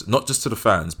disservice, not just to the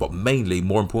fans, but mainly,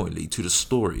 more importantly, to the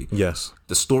story. Yes.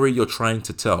 The story you're trying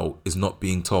to tell is not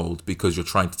being told because you're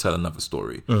trying to tell another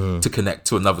story to connect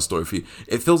to another story for you.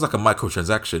 It feels like a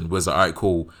microtransaction where it's like, all right,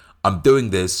 cool, I'm doing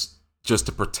this just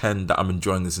to pretend that I'm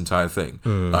enjoying this entire thing.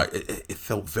 Like it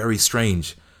felt very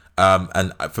strange.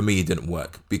 And for me, it didn't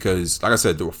work because, like I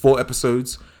said, there were 4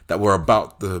 episodes that were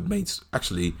about the mates.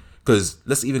 Actually, because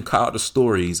let's even cut out the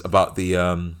stories about the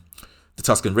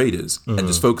Tusken Raiders and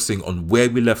just focusing on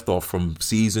where we left off from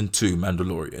season 2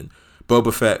 Mandalorian.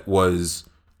 Boba Fett was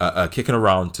kicking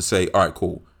around to say, all right,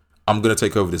 cool, I'm going to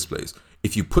take over this place.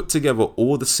 If you put together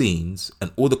all the scenes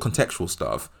and all the contextual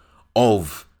stuff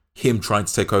of him trying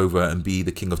to take over and be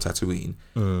the king of Tatooine,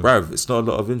 bruv, it's not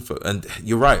a lot of info. And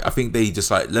you're right. I think they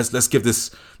just like let's give this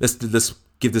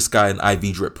guy an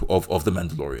IV drip of the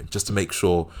Mandalorian just to make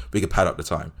sure we can pad up the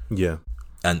time. Yeah,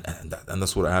 and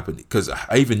that's what happened. Because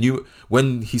I even knew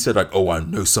when he said like, oh, I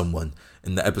know someone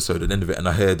in the episode at the end of it, and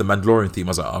I heard the Mandalorian theme. I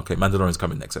was like, okay, Mandalorian's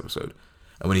coming next episode.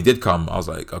 And when he did come, I was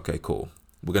like, okay, cool.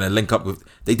 We're gonna link up with.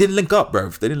 They didn't link up,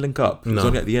 bruv. They didn't link up. It was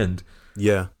only at the end.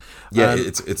 Yeah.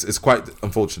 It's quite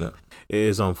unfortunate. It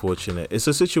is unfortunate. It's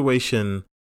a situation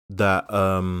that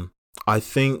I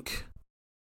think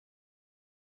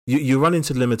you run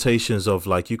into limitations of,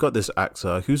 like, you got this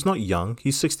actor who's not young.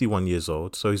 He's 61 years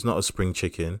old, so he's not a spring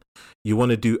chicken. You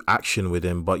want to do action with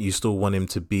him, but you still want him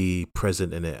to be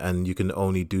present in it, and you can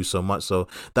only do so much. So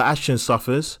the action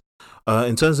suffers.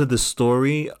 In terms of the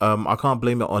story, I can't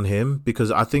blame it on him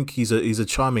because I think he's a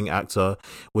charming actor.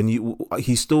 When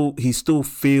he still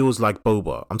feels like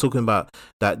Boba. I'm talking about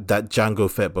that Jango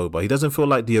Fett Boba. He doesn't feel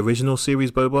like the original series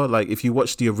Boba. Like if you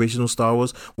watch the original Star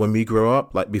Wars when we grew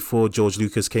up, like before George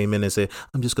Lucas came in and said,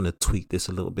 I'm just gonna tweak this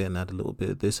a little bit and add a little bit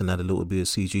of this and add a little bit of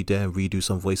CG there and redo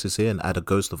some voices here and add a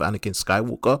ghost of Anakin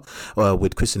Skywalker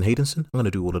with Kristen Haydenson. I'm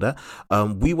gonna do all of that.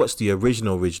 We watched the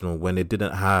original when it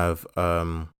didn't have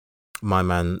my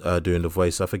man doing the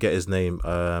voice. I forget his name.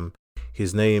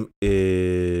 His name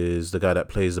is the guy that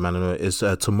plays the Mandalorian. It's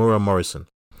Tamura Morrison.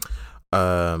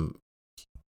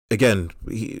 Again,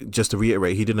 just to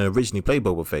reiterate, he didn't originally play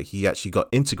Boba Fett. He actually got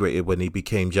integrated when he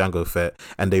became Jango Fett,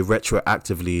 and they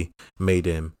retroactively made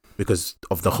him because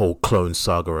of the whole clone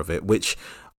saga of it. Which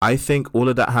I think all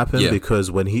of that happened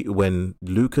because when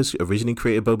Lucas originally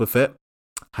created Boba Fett,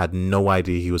 had no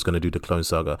idea he was going to do the clone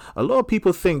saga. A lot of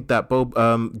people think that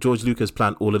George Lucas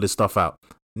planned all of this stuff out.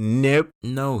 Nope.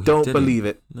 No, don't believe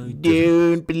it. No,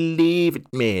 don't believe it,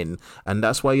 man. And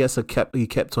that's why he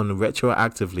kept on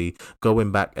retroactively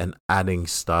going back and adding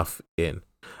stuff in.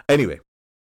 Anyway,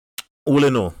 all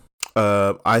in all,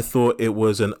 I thought it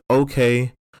was an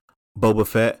okay Boba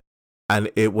Fett,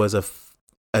 and it was a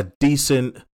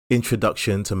decent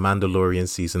introduction to Mandalorian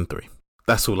season 3.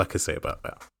 That's all I can say about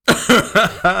that.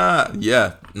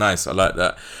 Yeah, nice. I like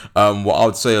that. What I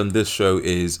would say on this show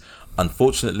is,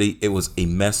 unfortunately, it was a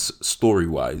mess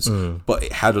story-wise, but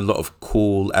it had a lot of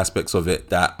cool aspects of it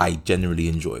that I genuinely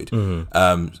enjoyed.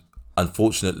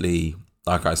 Unfortunately,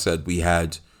 like I said, we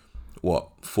had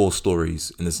 4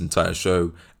 stories in this entire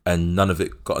show, and none of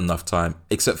it got enough time,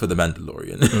 except for The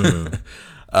Mandalorian.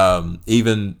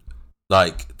 Even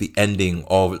like the ending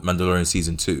of Mandalorian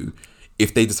season 2,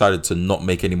 if they decided to not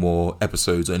make any more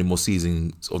episodes or any more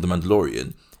seasons of The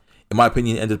Mandalorian, in my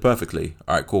opinion, it ended perfectly.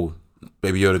 All right, cool.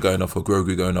 Baby Yoda going off, or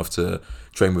Grogu going off to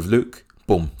train with Luke.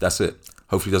 Boom, that's it.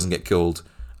 Hopefully he doesn't get killed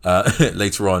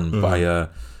later on by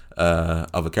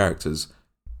other characters.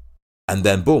 And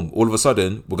then boom, all of a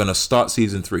sudden, we're going to start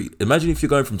season 3. Imagine if you're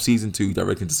going from season 2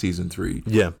 directly into season 3.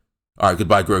 Yeah. All right,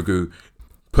 goodbye, Grogu.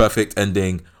 Perfect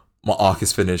ending. My arc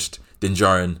is finished. Din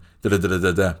Djarin,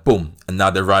 da-da-da-da-da-da. Boom. And now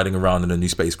they're riding around in a new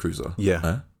space cruiser. Yeah.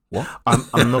 Huh? What?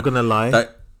 I'm not going to lie.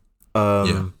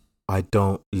 Yeah. I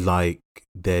don't like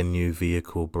their new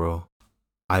vehicle, bro.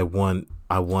 I want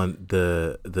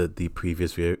the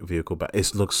previous vehicle back.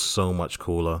 It looks so much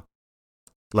cooler.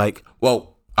 Like,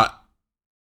 well,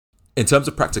 in terms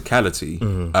of practicality,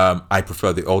 I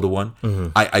prefer the older one.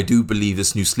 I do believe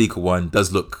this new sleeker one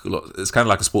does look. It's kind of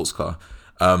like a sports car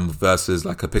versus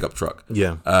like a pickup truck.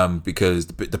 Yeah. Because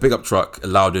the pickup truck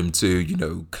allowed him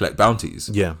to collect bounties.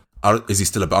 Yeah. Is he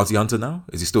still a bounty hunter now?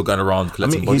 Is he still going around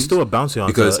collecting bodies? He's still a bounty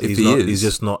hunter. Because if he's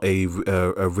just not a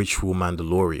ritual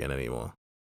Mandalorian anymore.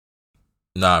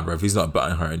 Nah, bro, he's not a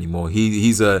bounty hunter anymore.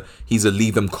 He's a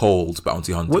leave them cold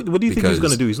bounty hunter. What do you think he's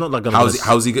going to do? He's not like going to.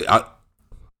 How's he?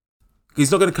 He's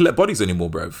not going to collect bodies anymore,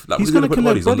 bro. Like, he's going to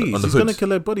collect bodies. He's going to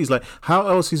collect bodies. Like, how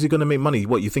else is he going to make money?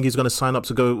 What, you think he's going to sign up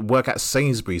to go work at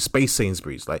Sainsbury's, Space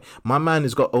Sainsbury's? Like, my man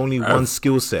has got only one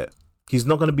skill set. He's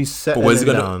not going to be settling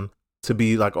down to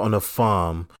be like on a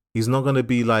farm. He's not going to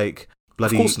be like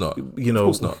bloody. Of course not. Of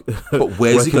course not. But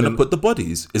where's he going to put the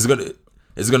bodies? Is it going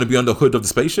to be on the hood of the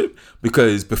spaceship?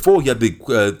 Because before he had he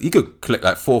could collect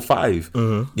like 4 or 5,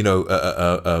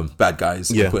 bad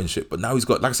guys and put in shit. But now he's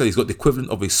got, like I said, he's got the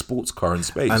equivalent of a sports car in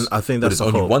space. And I think that's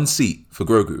there's only one seat for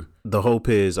Grogu. The hope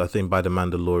is, I think, by the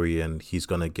Mandalorian, he's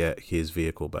gonna get his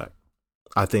vehicle back.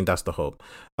 I think that's the hope.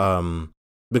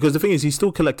 Because the thing is, he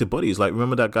still collected bodies. Like,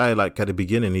 remember that guy, like, at the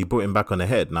beginning, he brought him back on a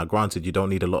head. Now, granted, you don't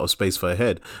need a lot of space for a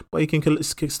head, but he can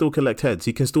still collect heads.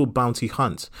 He can still bounty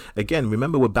hunt. Again,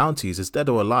 remember with bounties, it's dead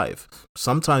or alive.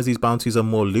 Sometimes these bounties are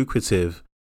more lucrative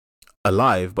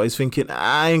alive, but he's thinking,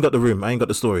 I ain't got the room. I ain't got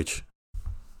the storage.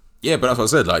 Yeah, but that's what I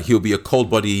said. Like, he'll be a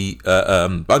cold body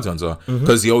bounty hunter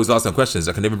because he always asks them questions.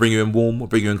 I can never bring you in warm or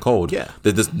bring you in cold. Yeah,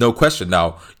 there's no question.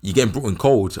 Now you're getting brought in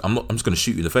cold. I'm just going to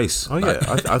shoot you in the face. Oh yeah,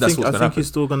 I think he's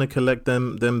still going to collect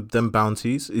them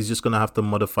bounties. He's just going to have to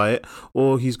modify it,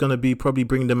 or he's going to be probably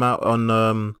bring them out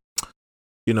on.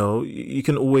 You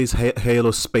can always hail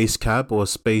a space cab or a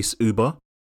space Uber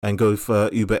and go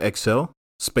for Uber XL,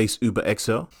 space Uber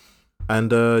XL.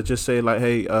 And just say like,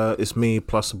 hey, it's me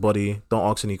plus a body. Don't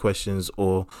ask any questions,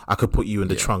 or I could put you in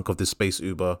the trunk of this space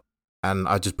Uber, and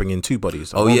I just bring in 2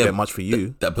 bodies. I won't get much for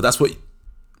you. But that's what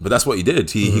he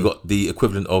did. He got the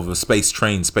equivalent of a space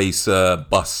train, space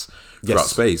bus throughout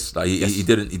space. Like he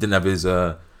didn't have his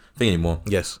thing anymore.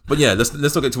 Yes. But yeah, let's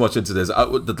not get too much into this.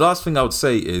 The last thing I would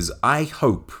say is I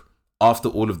hope after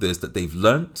all of this that they've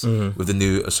learnt with the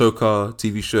new Ahsoka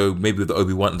TV show, maybe with the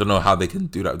Obi-Wan. I don't know how they can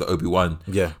do that with the Obi-Wan.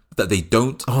 Yeah. That they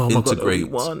don't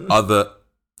integrate other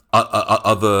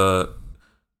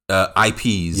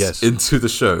IPs into the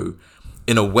show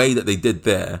in a way that they did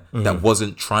there that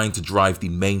wasn't trying to drive the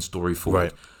main story forward.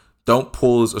 Right. Don't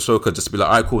pause Ahsoka just to be like,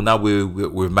 all right, cool. Now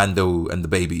we're Mando and the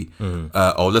baby.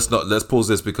 Or let's pause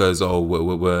this because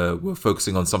we're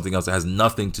focusing on something else that has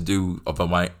nothing to do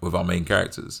with our main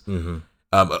characters.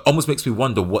 It almost makes me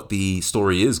wonder what the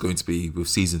story is going to be with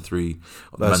season 3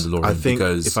 of The Mandalorian. I think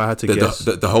because if I had to guess,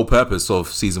 the whole purpose of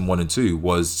season 1 and 2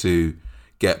 was to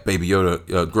get Baby Yoda,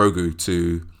 Grogu,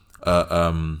 to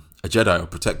a Jedi or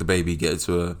protect the baby, get it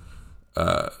to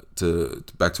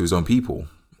back to his own people.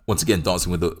 Once again,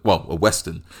 dancing with a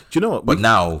Western. Do you know what? But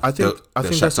now I think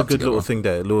that's a good little thing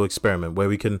there, a little experiment where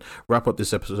we can wrap up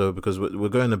this episode because we're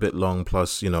going a bit long.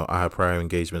 Plus, I have prior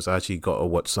engagements. I actually got to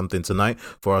watch something tonight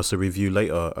for us to review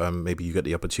later. Maybe you get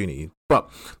the opportunity. But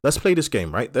let's play this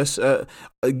game, right? Let's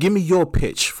give me your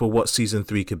pitch for what season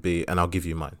 3 could be, and I'll give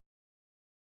you mine.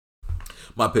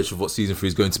 My pitch of what season 3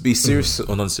 is going to be: serious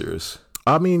or non-serious?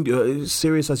 I mean,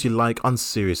 serious as you like,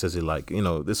 unserious as you like.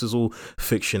 This is all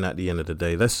fiction at the end of the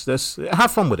day. Let's have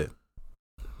fun with it.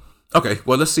 Okay,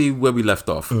 well, let's see where we left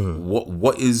off.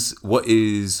 What is through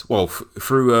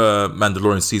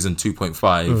Mandalorian season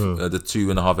 2.5, the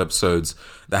 2.5 episodes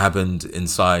that happened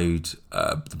inside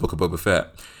the Book of Boba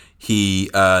Fett, he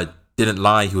didn't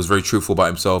lie. He was very truthful about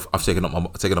himself. I've taken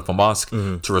off my mask.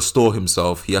 To restore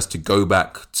himself, he has to go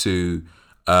back to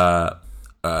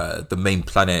the main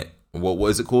planet. What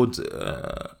is it called?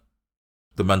 The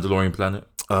Mandalorian planet.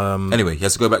 Anyway, he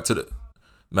has to go back to the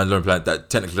Mandalorian planet that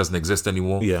technically doesn't exist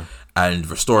anymore. Yeah, and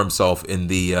restore himself in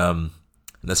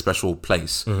a special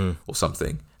place or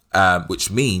something.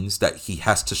 Which means that he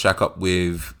has to shack up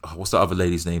with what's the other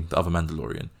lady's name? The other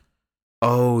Mandalorian.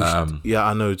 Oh, yeah,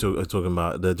 I know what you're talking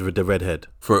about the redhead.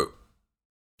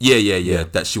 Yeah.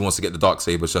 That she wants to get the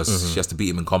Darksaber, so she has to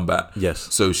beat him in combat.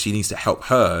 Yes. So she needs to help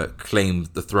her claim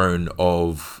the throne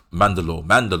of Mandalore.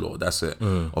 Mandalore, that's it.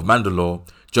 Of Mandalore,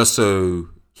 just so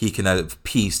he can have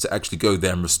peace to actually go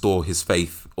there and restore his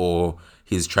faith or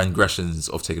his transgressions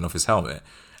of taking off his helmet.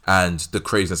 And the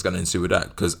craziness going to ensue with that.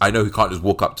 Because I know he can't just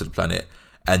walk up to the planet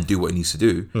and do what he needs to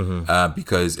do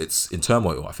because it's in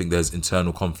turmoil. I think there's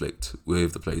internal conflict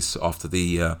with the place after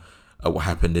the what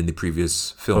happened in the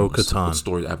previous films. Bo-Katan. The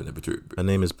story that happened in between. Her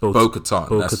name is Bo-Katan.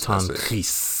 Bo-Katan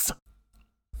Kryze.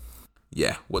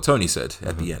 Yeah, what Tony said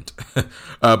at the end.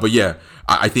 But yeah,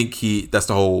 I think that's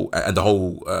the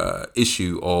whole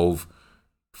issue of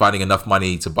finding enough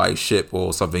money to buy a ship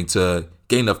or something, to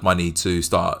gain enough money to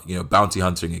start, bounty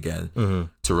hunting again,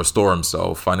 to restore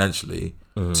himself financially,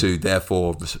 to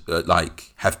therefore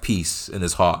have peace in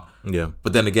his heart. Yeah.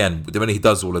 But then again, when he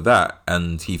does all of that,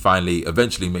 and he finally,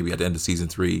 eventually, maybe at the end of season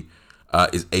 3,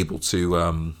 is able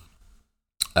to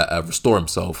restore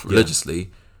himself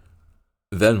religiously.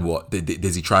 Then what?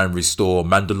 Does he try and restore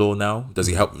Mandalore now? Does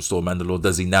he help restore Mandalore?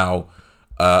 Does he now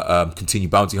continue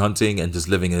bounty hunting and just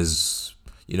living as,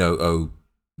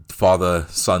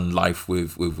 father-son life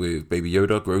with Baby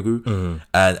Yoda, Grogu?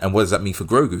 And what does that mean for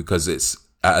Grogu? Because it's,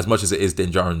 as much as it is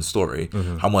Din Djarin's story,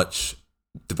 how much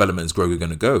development is Grogu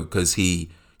going to go? Because he,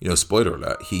 spoiler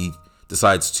alert, he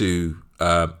decides to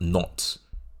not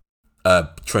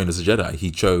train as a Jedi. He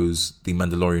chose the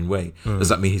Mandalorian way. Does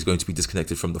that mean he's going to be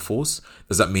disconnected from the Force?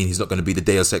 Does that mean he's not going to be the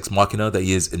Deus Ex Machina that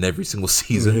he is in every single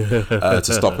season to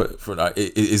stop it?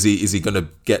 Is he going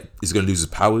to lose his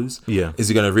powers? Yeah. Is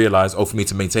he going to realize, for me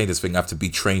to maintain this thing, I have to be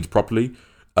trained properly?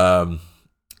 Are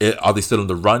they still on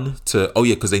the run to? Oh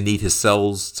yeah, because they need his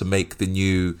cells to make the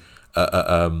new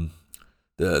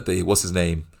the what's his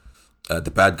name? The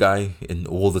bad guy in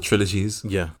all the trilogies.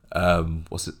 Yeah.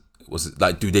 Was it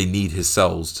like, do they need his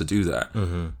cells to do that?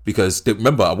 Because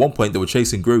remember, at one point they were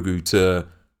chasing Grogu to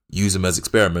use him as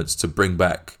experiments to bring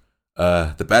back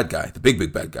the bad guy, the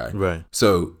big bad guy. Right.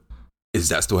 So is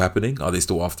that still happening? Are they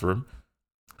still after him?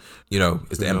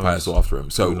 Is the Empire still after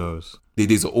him? So who knows?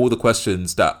 These are all the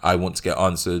questions that I want to get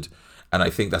answered, and I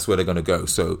think that's where they're going to go.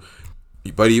 So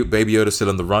Baby Yoda's still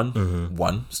on the run,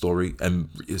 one story, and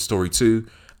story 2,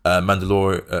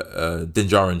 Mandalore, Din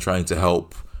Djarin trying to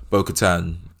help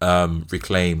Bo-Katan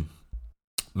reclaim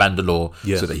Mandalore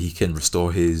so that he can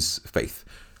restore his faith.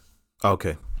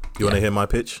 Okay. You want to hear my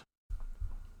pitch?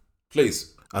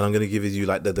 Please. And I'm going to give you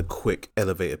the quick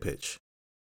elevator pitch.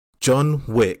 John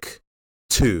Wick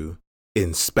 2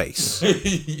 in space.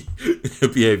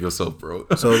 Behave yourself, bro.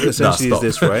 So essentially is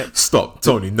this, right? Stop,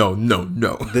 Tony. No.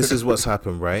 This is what's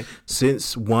happened, right?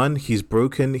 Since one, he's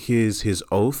broken his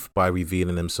oath by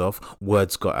revealing himself.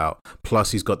 Words got out.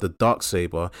 Plus, he's got the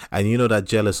Darksaber, and that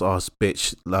jealous ass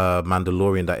bitch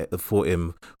Mandalorian that fought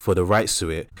him for the rights to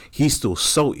it. He's still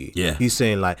salty. Yeah. He's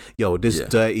saying yo, this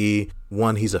dirty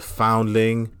one. He's a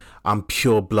foundling. I'm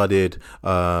pure-blooded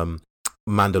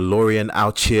Mandalorian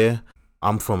out here.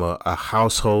 I'm from a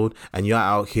household, and you're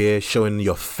out here showing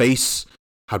your face.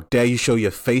 How dare you show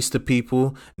your face to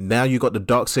people? Now you got the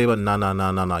Darksaber.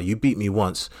 No. You beat me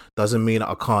once. Doesn't mean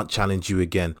I can't challenge you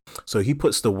again. So he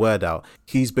puts the word out.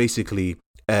 He's basically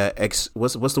what's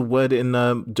the word in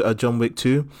John Wick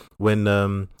 2? When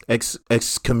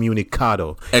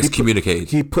excommunicado.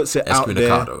 He puts it out there.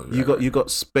 Yeah, you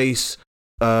got space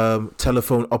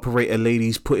telephone operator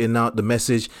ladies putting out the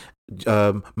message.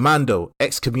 Mando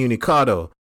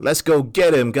excommunicado, let's go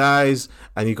get him, guys.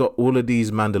 And you got all of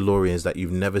these Mandalorians that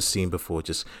you've never seen before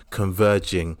just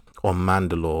converging on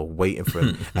Mandalore, waiting for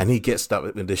him. And he gets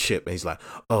stuck in the ship and he's like,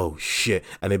 oh shit.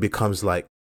 And it becomes like,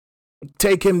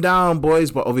 take him down,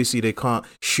 boys. But obviously they can't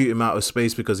shoot him out of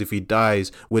space, because if he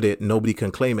dies with it, nobody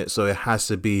can claim it. So it has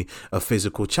to be a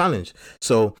physical challenge.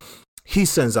 So he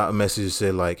sends out a message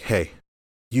to say hey,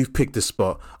 You've picked the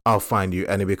spot, I'll find you.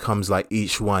 And it becomes like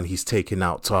each one he's taking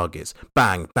out targets.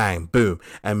 Bang, bang, boom.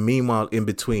 And meanwhile, in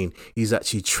between, he's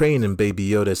actually training Baby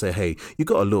Yoda, say, hey, you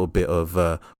got a little bit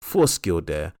of force skill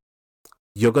there.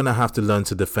 You're going to have to learn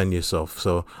to defend yourself.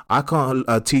 So I can't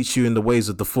teach you in the ways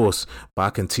of the force, but I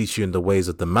can teach you in the ways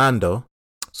of the Mando.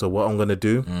 So what I'm going to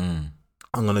do,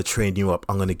 I'm going to train you up.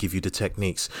 I'm going to give you the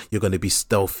techniques. You're going to be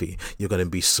stealthy. You're going to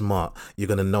be smart. You're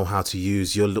going to know how to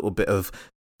use your little bit of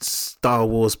Star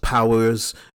Wars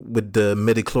powers with the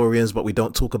midichlorians, but we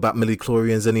don't talk about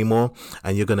midichlorians anymore.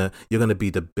 And you're gonna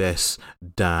be the best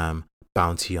damn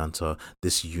bounty hunter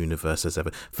this universe has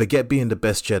ever. Forget being the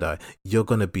best Jedi. You're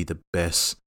gonna be the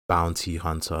best bounty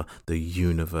hunter the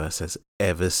universe has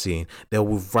ever seen. They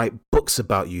will write books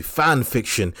about you, fan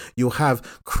fiction. You'll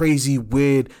have crazy,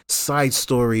 weird side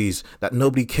stories that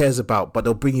nobody cares about, but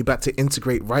they'll bring you back to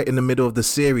integrate right in the middle of the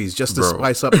series just to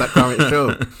spice up that current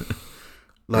show.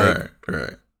 Right.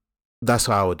 That's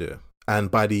how I would do it.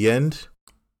 And by the end,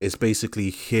 it's basically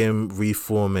him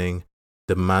reforming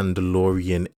the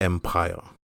Mandalorian Empire.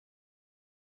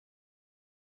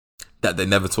 That they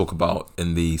never talk about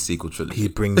in the sequel trilogy. He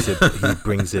brings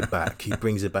it back.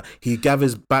 He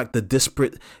gathers back the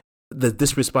disparate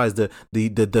spies, the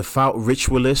devout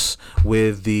ritualists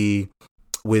with the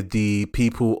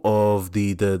people of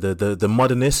the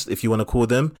modernists, if you want to call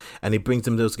them, and he brings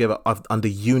them together under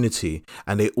unity,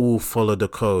 and they all follow the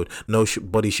code.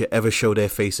 Nobody should ever show their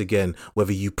face again,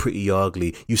 whether you pretty or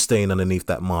ugly. You staying underneath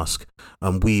that mask.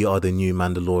 We are the new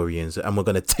Mandalorians, and we're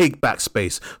going to take back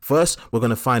space. First, we're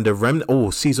going to find a remnant. Oh,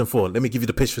 season 4. Let me give you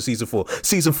the pitch for season 4.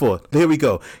 Season 4. There we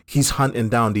go. He's hunting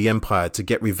down the Empire to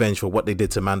get revenge for what they did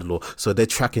to Mandalore. So they're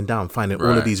tracking down, finding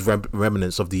all of these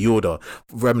remnants of the Order,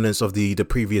 remnants of the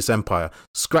previous Empire.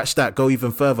 Scratch that, go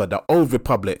even further, the Old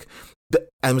Republic.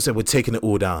 And we said, we're taking it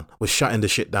all down. We're shutting the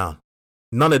shit down.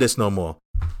 None of this no more.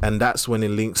 And that's when it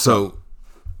links up.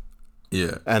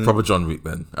 Yeah, and proper John Wick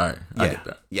then. All right, I get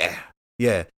that.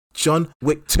 Yeah. John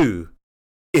Wick 2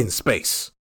 in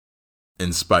space.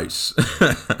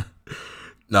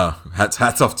 No,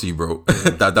 hats off to you, bro.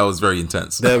 that was very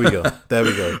intense. There we go.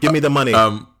 Give me the money.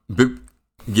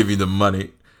 Give you the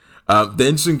money. The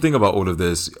interesting thing about all of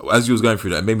this, as you was going through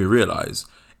that, it made me realize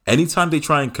anytime they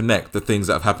try and connect the things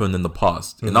that have happened in the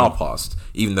past, in our past,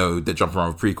 even though they're jumping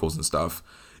around with prequels and stuff,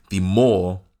 the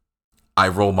more I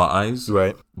roll my eyes.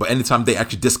 Right. But anytime they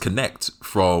actually disconnect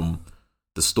from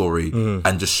the story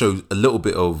and just show a little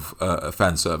bit of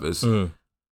fan service,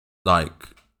 like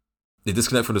they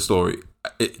disconnect from the story,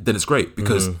 then it's great,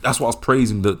 because that's what I was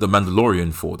praising the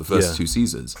Mandalorian for the first 2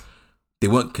 seasons. They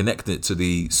weren't connecting it to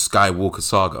the Skywalker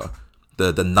saga,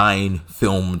 the 9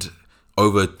 filmed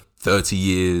over 30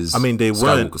 years. I mean, they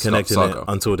weren't connecting it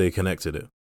until they connected it.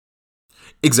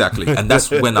 Exactly. And that's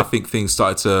when I think things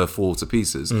started to fall to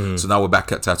pieces. So now we're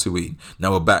back at Tatooine.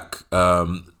 Now we're back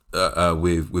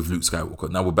with Luke Skywalker.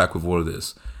 Now we're back with all of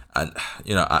this. And,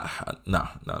 you know, no.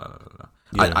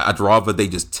 Yeah. I'd rather they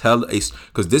just tell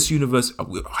because this universe,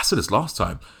 I said this last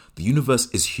time, the universe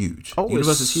is huge. The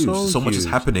universe is huge. So much is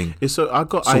happening. So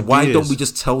ideas. Why don't we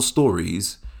just tell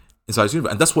stories inside the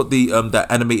universe? And that's what the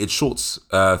that animated shorts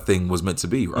thing was meant to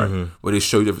be, right? Where they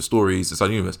show different stories inside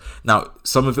the universe. Now,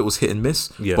 some of it was hit and miss,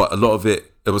 but a lot of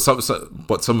it was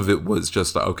but some of it was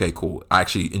just like, okay, cool. I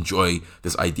actually enjoy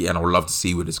this idea, and I would love to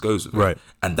see where this goes with it. Right.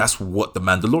 And that's what the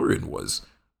Mandalorian was.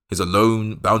 He's a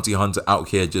lone bounty hunter out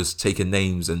here just taking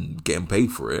names and getting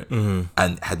paid for it, and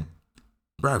had.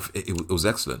 Bruv, it was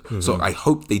excellent. So I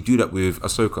hope they do that with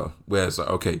Ahsoka, where it's like,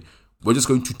 okay, we're just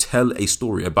going to tell a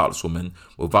story about this woman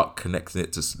without connecting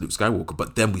it to Luke Skywalker.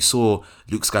 But then we saw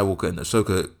Luke Skywalker and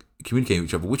Ahsoka communicating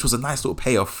with each other, which was a nice little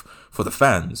payoff for the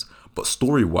fans. But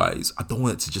story-wise, I don't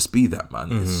want it to just be that,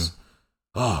 man.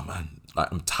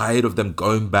 Like, I'm tired of them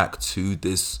going back to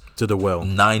this... To the well.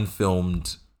 9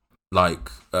 filmed,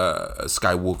 like,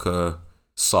 Skywalker...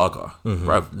 saga,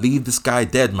 right? Leave this guy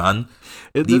dead, man.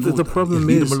 The problem is,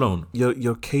 leave him alone.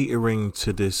 You're catering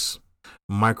to this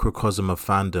microcosm of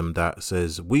fandom that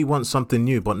says we want something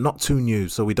new, but not too new,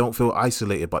 so we don't feel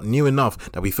isolated, but new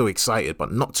enough that we feel excited,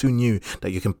 but not too new that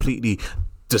you're completely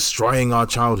destroying our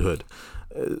childhood.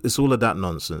 It's all of that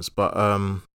nonsense. But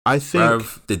I think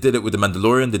they did it with the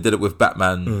Mandalorian. They did it with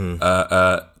Batman.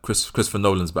 Christopher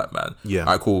Nolan's Batman. Yeah.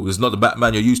 Alright, cool. It's not the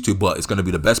Batman you're used to, but it's going to be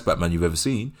the best Batman you've ever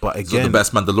seen. But again, it's not the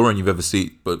best Mandalorian you've ever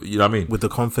seen. But you know what I mean. With the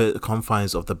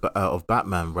confines of of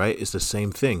Batman, right? It's the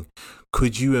same thing.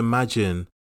 Could you imagine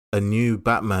a new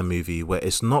Batman movie where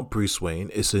it's not Bruce Wayne,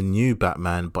 it's a new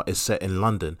Batman, but it's set in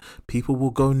London? People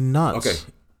will go nuts. Okay.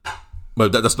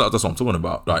 But that's what I'm talking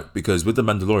about. Like, because with the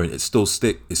Mandalorian, it still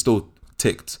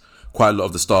ticked quite a lot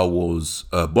of the Star Wars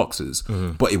boxes,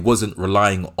 but it wasn't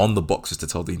relying on the boxes to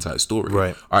tell the entire story.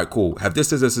 Right. All right, cool. Have this,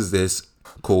 this.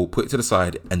 Cool. Put it to the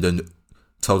side and then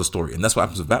tell the story. And that's what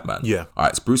happens with Batman. Yeah. All right,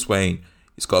 it's Bruce Wayne.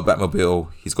 He's got a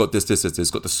Batmobile. He's got this.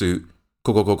 He's got the suit.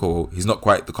 Cool. He's not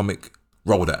quite the comic.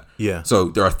 Roll that. Yeah. So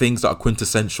there are things that are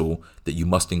quintessential that you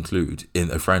must include in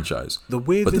a franchise. But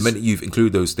the minute you've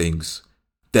included those things,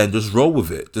 then just roll with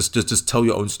it. Just tell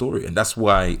your own story. And that's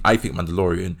why I think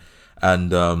Mandalorian and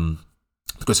the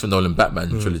Christopher Nolan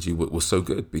Batman trilogy was so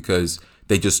good, because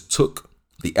they just took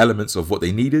the elements of what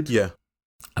they needed,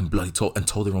 and bloody told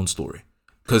their own story.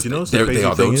 Because they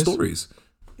are their own stories.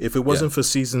 If it wasn't for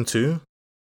season 2,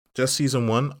 just season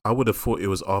 1, I would have thought it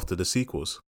was after the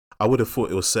sequels. I would have thought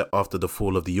it was set after the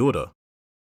fall of the Order.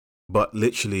 But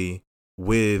literally,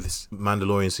 with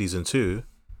Mandalorian season 2,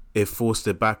 it forced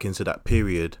it back into that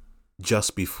period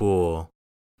just before.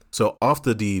 So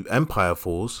after the Empire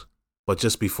falls, but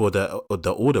just before the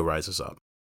Order rises up.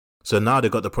 So now they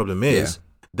got the problem is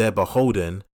they're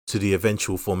beholden to the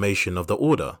eventual formation of the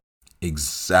Order.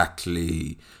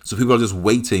 Exactly. So people are just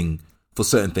waiting for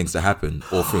certain things to happen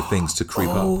or for things to creep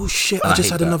up. Oh shit! I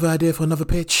just had another idea for another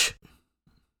pitch.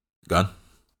 Gone.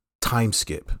 Time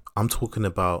skip. I'm talking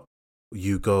about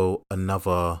you go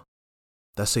another,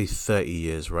 let's say 30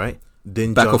 years, right?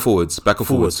 Back or forwards.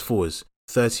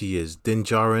 30 years. Din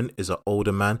Djarin is an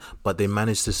older man, but they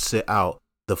managed to sit out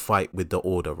the fight with the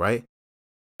Order, right?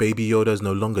 Baby Yoda is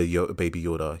no longer Baby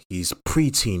Yoda. He's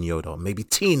preteen Yoda, maybe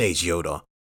teenage Yoda.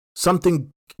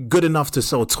 Something good enough to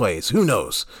sell toys. Who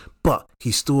knows? But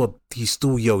he's still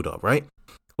Yoda, right?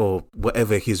 Or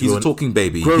whatever his He's a talking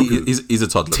baby. He's a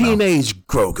toddler. Teenage now.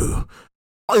 Grogu.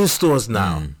 In stores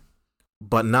now.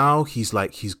 But now he's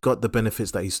got the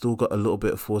benefits that he's still got a little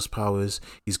bit of force powers.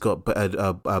 He's got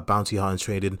a bounty hunter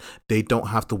training. They don't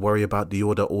have to worry about the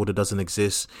Order. Order doesn't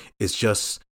exist. It's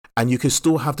just, and you can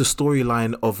still have the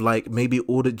storyline of like maybe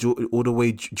all the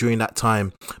way during that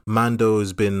time.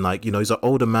 Mando's been like, he's an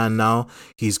older man now.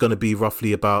 He's going to be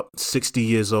roughly about 60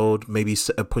 years old, maybe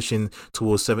pushing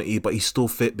towards 70, but he's still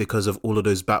fit because of all of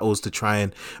those battles to try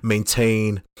and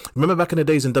maintain. Remember back in the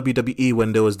days in WWE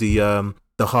when there was the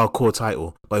hardcore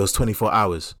title, but it was 24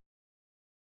 hours.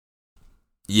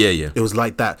 Yeah. It was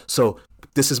like that. So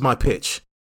this is my pitch.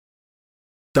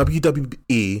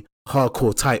 WWE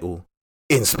hardcore title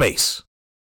in space.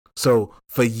 So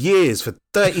for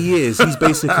 30 years, he's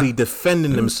basically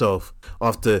defending himself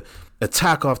after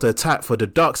attack for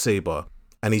the Darksaber,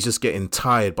 and he's just getting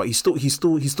tired. But he's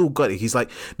still got it. He's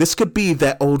like, this could be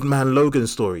their old man Logan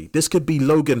story. This could be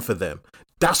Logan for them.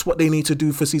 That's what they need to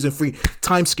do for season 3.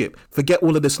 Time skip. Forget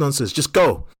all of this nonsense. Just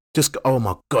go. Oh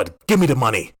my God, give me the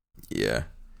money. Yeah.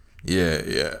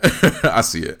 I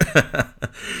see it.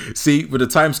 See, with the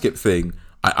time skip thing,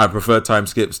 I prefer time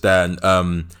skips than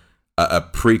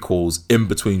prequels in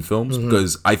between films,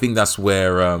 because I think that's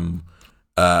where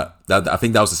I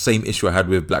think that was the same issue I had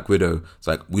with Black Widow. It's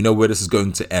like, we know where this is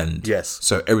going to end. Yes.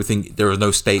 So everything, there are no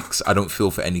stakes. I don't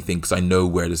feel for anything because I know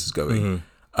where this is going.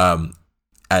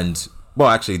 And well,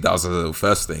 actually, that was the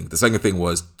first thing. The second thing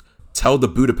was tell the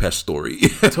Budapest story.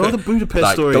 Tell the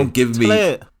Budapest story. Don't give me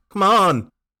it. Come on.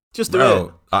 Just do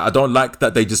it. I don't like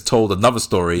that they just told another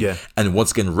story and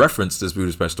once again referenced this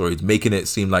Budapest story, making it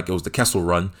seem like it was the Kessel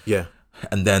Run. Yeah.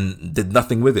 And then did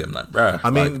nothing with it. I'm like, bruh. I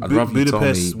mean,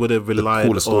 Budapest would have relied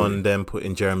on them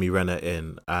putting Jeremy Renner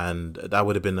in, and that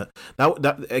would have been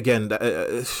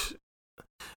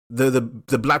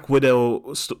the Black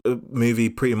Widow movie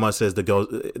pretty much says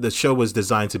the show was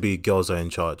designed to be girls are in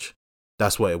charge.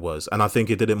 That's what it was, and I think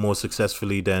it did it more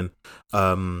successfully than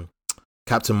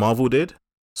Captain Marvel did.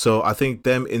 So I think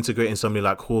them integrating somebody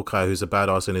like Hawkeye, who's a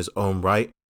badass in his own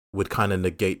right, would kind of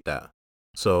negate that.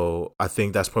 So I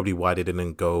think that's probably why they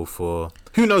didn't go for.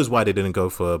 Who knows why they didn't go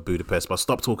for Budapest? But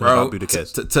stop talking about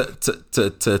Budapest.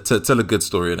 Tell a good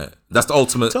story in it. That's the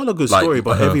ultimate. Tell a good story,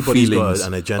 but everybody's got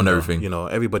an agenda. On everything.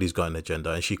 Everybody's got an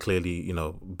agenda, and she clearly,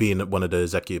 being one of the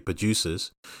executive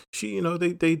producers, she,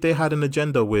 they had an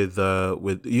agenda with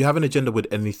you have an agenda with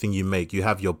anything you make. You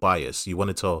have your bias. You want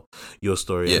to tell your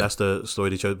story, and that's the story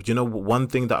they chose. But one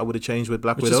thing that I would have changed with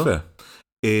Black Widow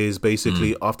is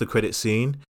basically after credit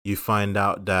scene. You find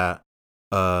out that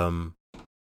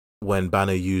when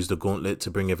Banner used the gauntlet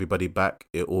to bring everybody back,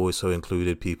 it also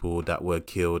included people that were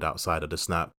killed outside of the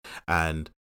snap and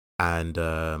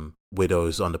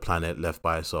widows on the planet left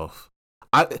by herself.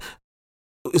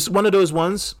 It's one of those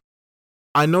ones.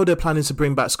 I know they're planning to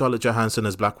bring back Scarlett Johansson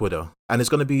as Black Widow, and it's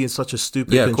going to be in such a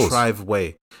stupid, contrived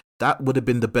way. That would have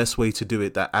been the best way to do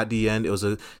it. That at the end, it was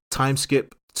a time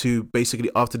skip to basically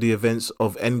after the events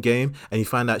of Endgame, and you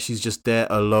find out she's just there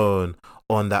alone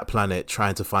on that planet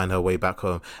trying to find her way back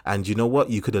home. And you know what?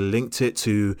 You could have linked it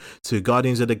to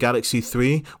Guardians of the Galaxy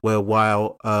 3, where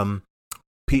while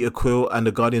Peter Quill and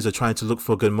the Guardians are trying to look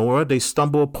for Gamora, they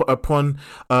stumble upon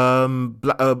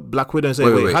Black Widow and say,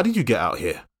 wait, how did you get out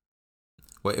here?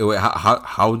 Wait,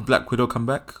 how did Black Widow come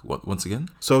back? What, once again?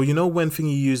 So you know when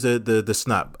Thingy used the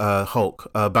snap,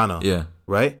 Hulk, Banner? Yeah.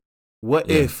 Right? What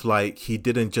if, like, he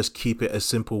didn't just keep it a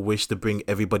simple wish to bring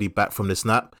everybody back from the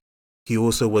snap? He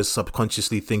also was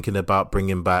subconsciously thinking about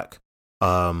bringing back,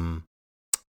 what's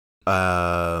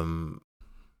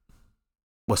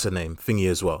her name? Thingy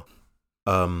as well.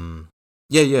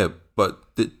 Yeah, but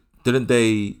didn't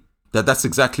they? That's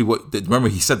exactly what. Remember,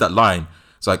 he said that line.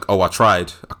 It's like, oh, I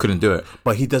tried, I couldn't do it.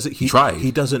 But he doesn't. He tried. He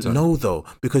doesn't know though,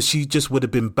 because she just would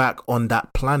have been back on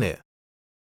that planet.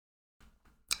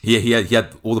 Yeah, he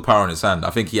had all the power in his hand. I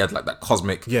think he had like that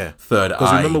cosmic third eye.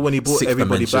 Because remember when he brought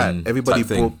everybody back, everybody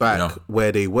brought back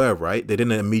where they were, right? They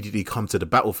didn't immediately come to the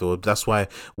battlefield. That's why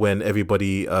when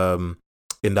everybody in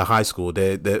the high school,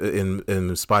 they're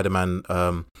in Spider-Man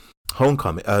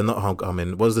Homecoming, not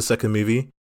Homecoming. What was the second movie?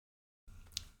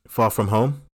 Far From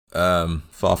Home.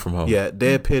 Far From Home. Yeah,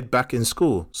 they appeared back in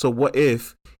school. So what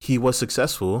if he was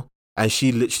successful and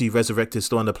she literally resurrected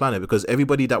still on the planet? Because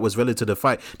everybody that was related to the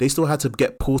fight, they still had to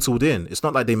get portaled in. It's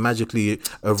not like they magically...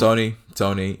 Tony,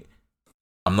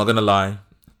 I'm not going to lie.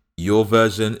 Your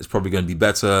version is probably going to be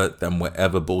better than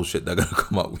whatever bullshit they're going to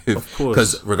come up with. Of course.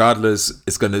 Because regardless,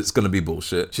 it's going to be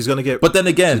bullshit. She's going to get... But then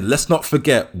again, let's not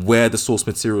forget where the source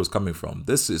material is coming from.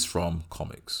 This is from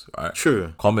comics, right?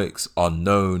 True. Comics are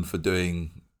known for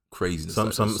doing craziness.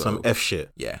 Some F shit.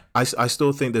 Yeah. I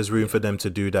still think there's room for them to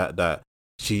do that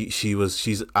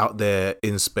she's out there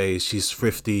in space, she's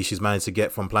thrifty, she's managed to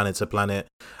get from planet to planet,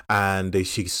 and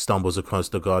she stumbles across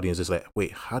the Guardians. It's like,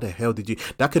 wait, how the hell did you...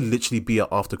 That could literally be an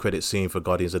after credit scene for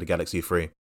Guardians of the Galaxy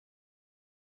 3.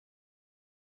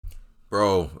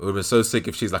 Bro, it would have been so sick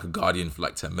if she's like a Guardian for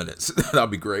like 10 minutes.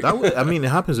 That'd be great. I mean, it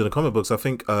happens in the comic books. I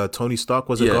think Tony Stark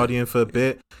was a Guardian for a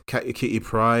bit. Kitty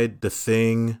Pryde, The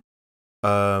Thing.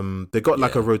 They got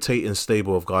like a rotating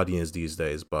stable of Guardians these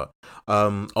days, but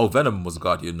Venom was a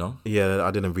Guardian, no? Yeah, I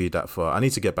didn't read that far. I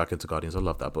need to get back into Guardians. I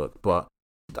love that book, but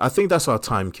I think that's our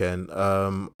time, Ken.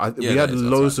 We had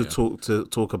loads to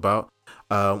talk about.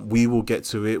 We will get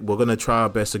to it. We're gonna try our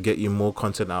best to get you more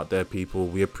content out there, people.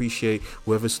 We appreciate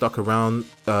whoever stuck around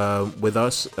with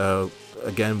us.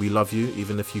 Again, we love you.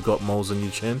 Even if you got moles on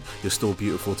your chin, you're still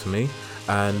beautiful to me.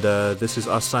 And this is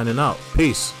us signing out.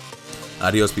 Peace.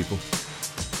 Adios, people.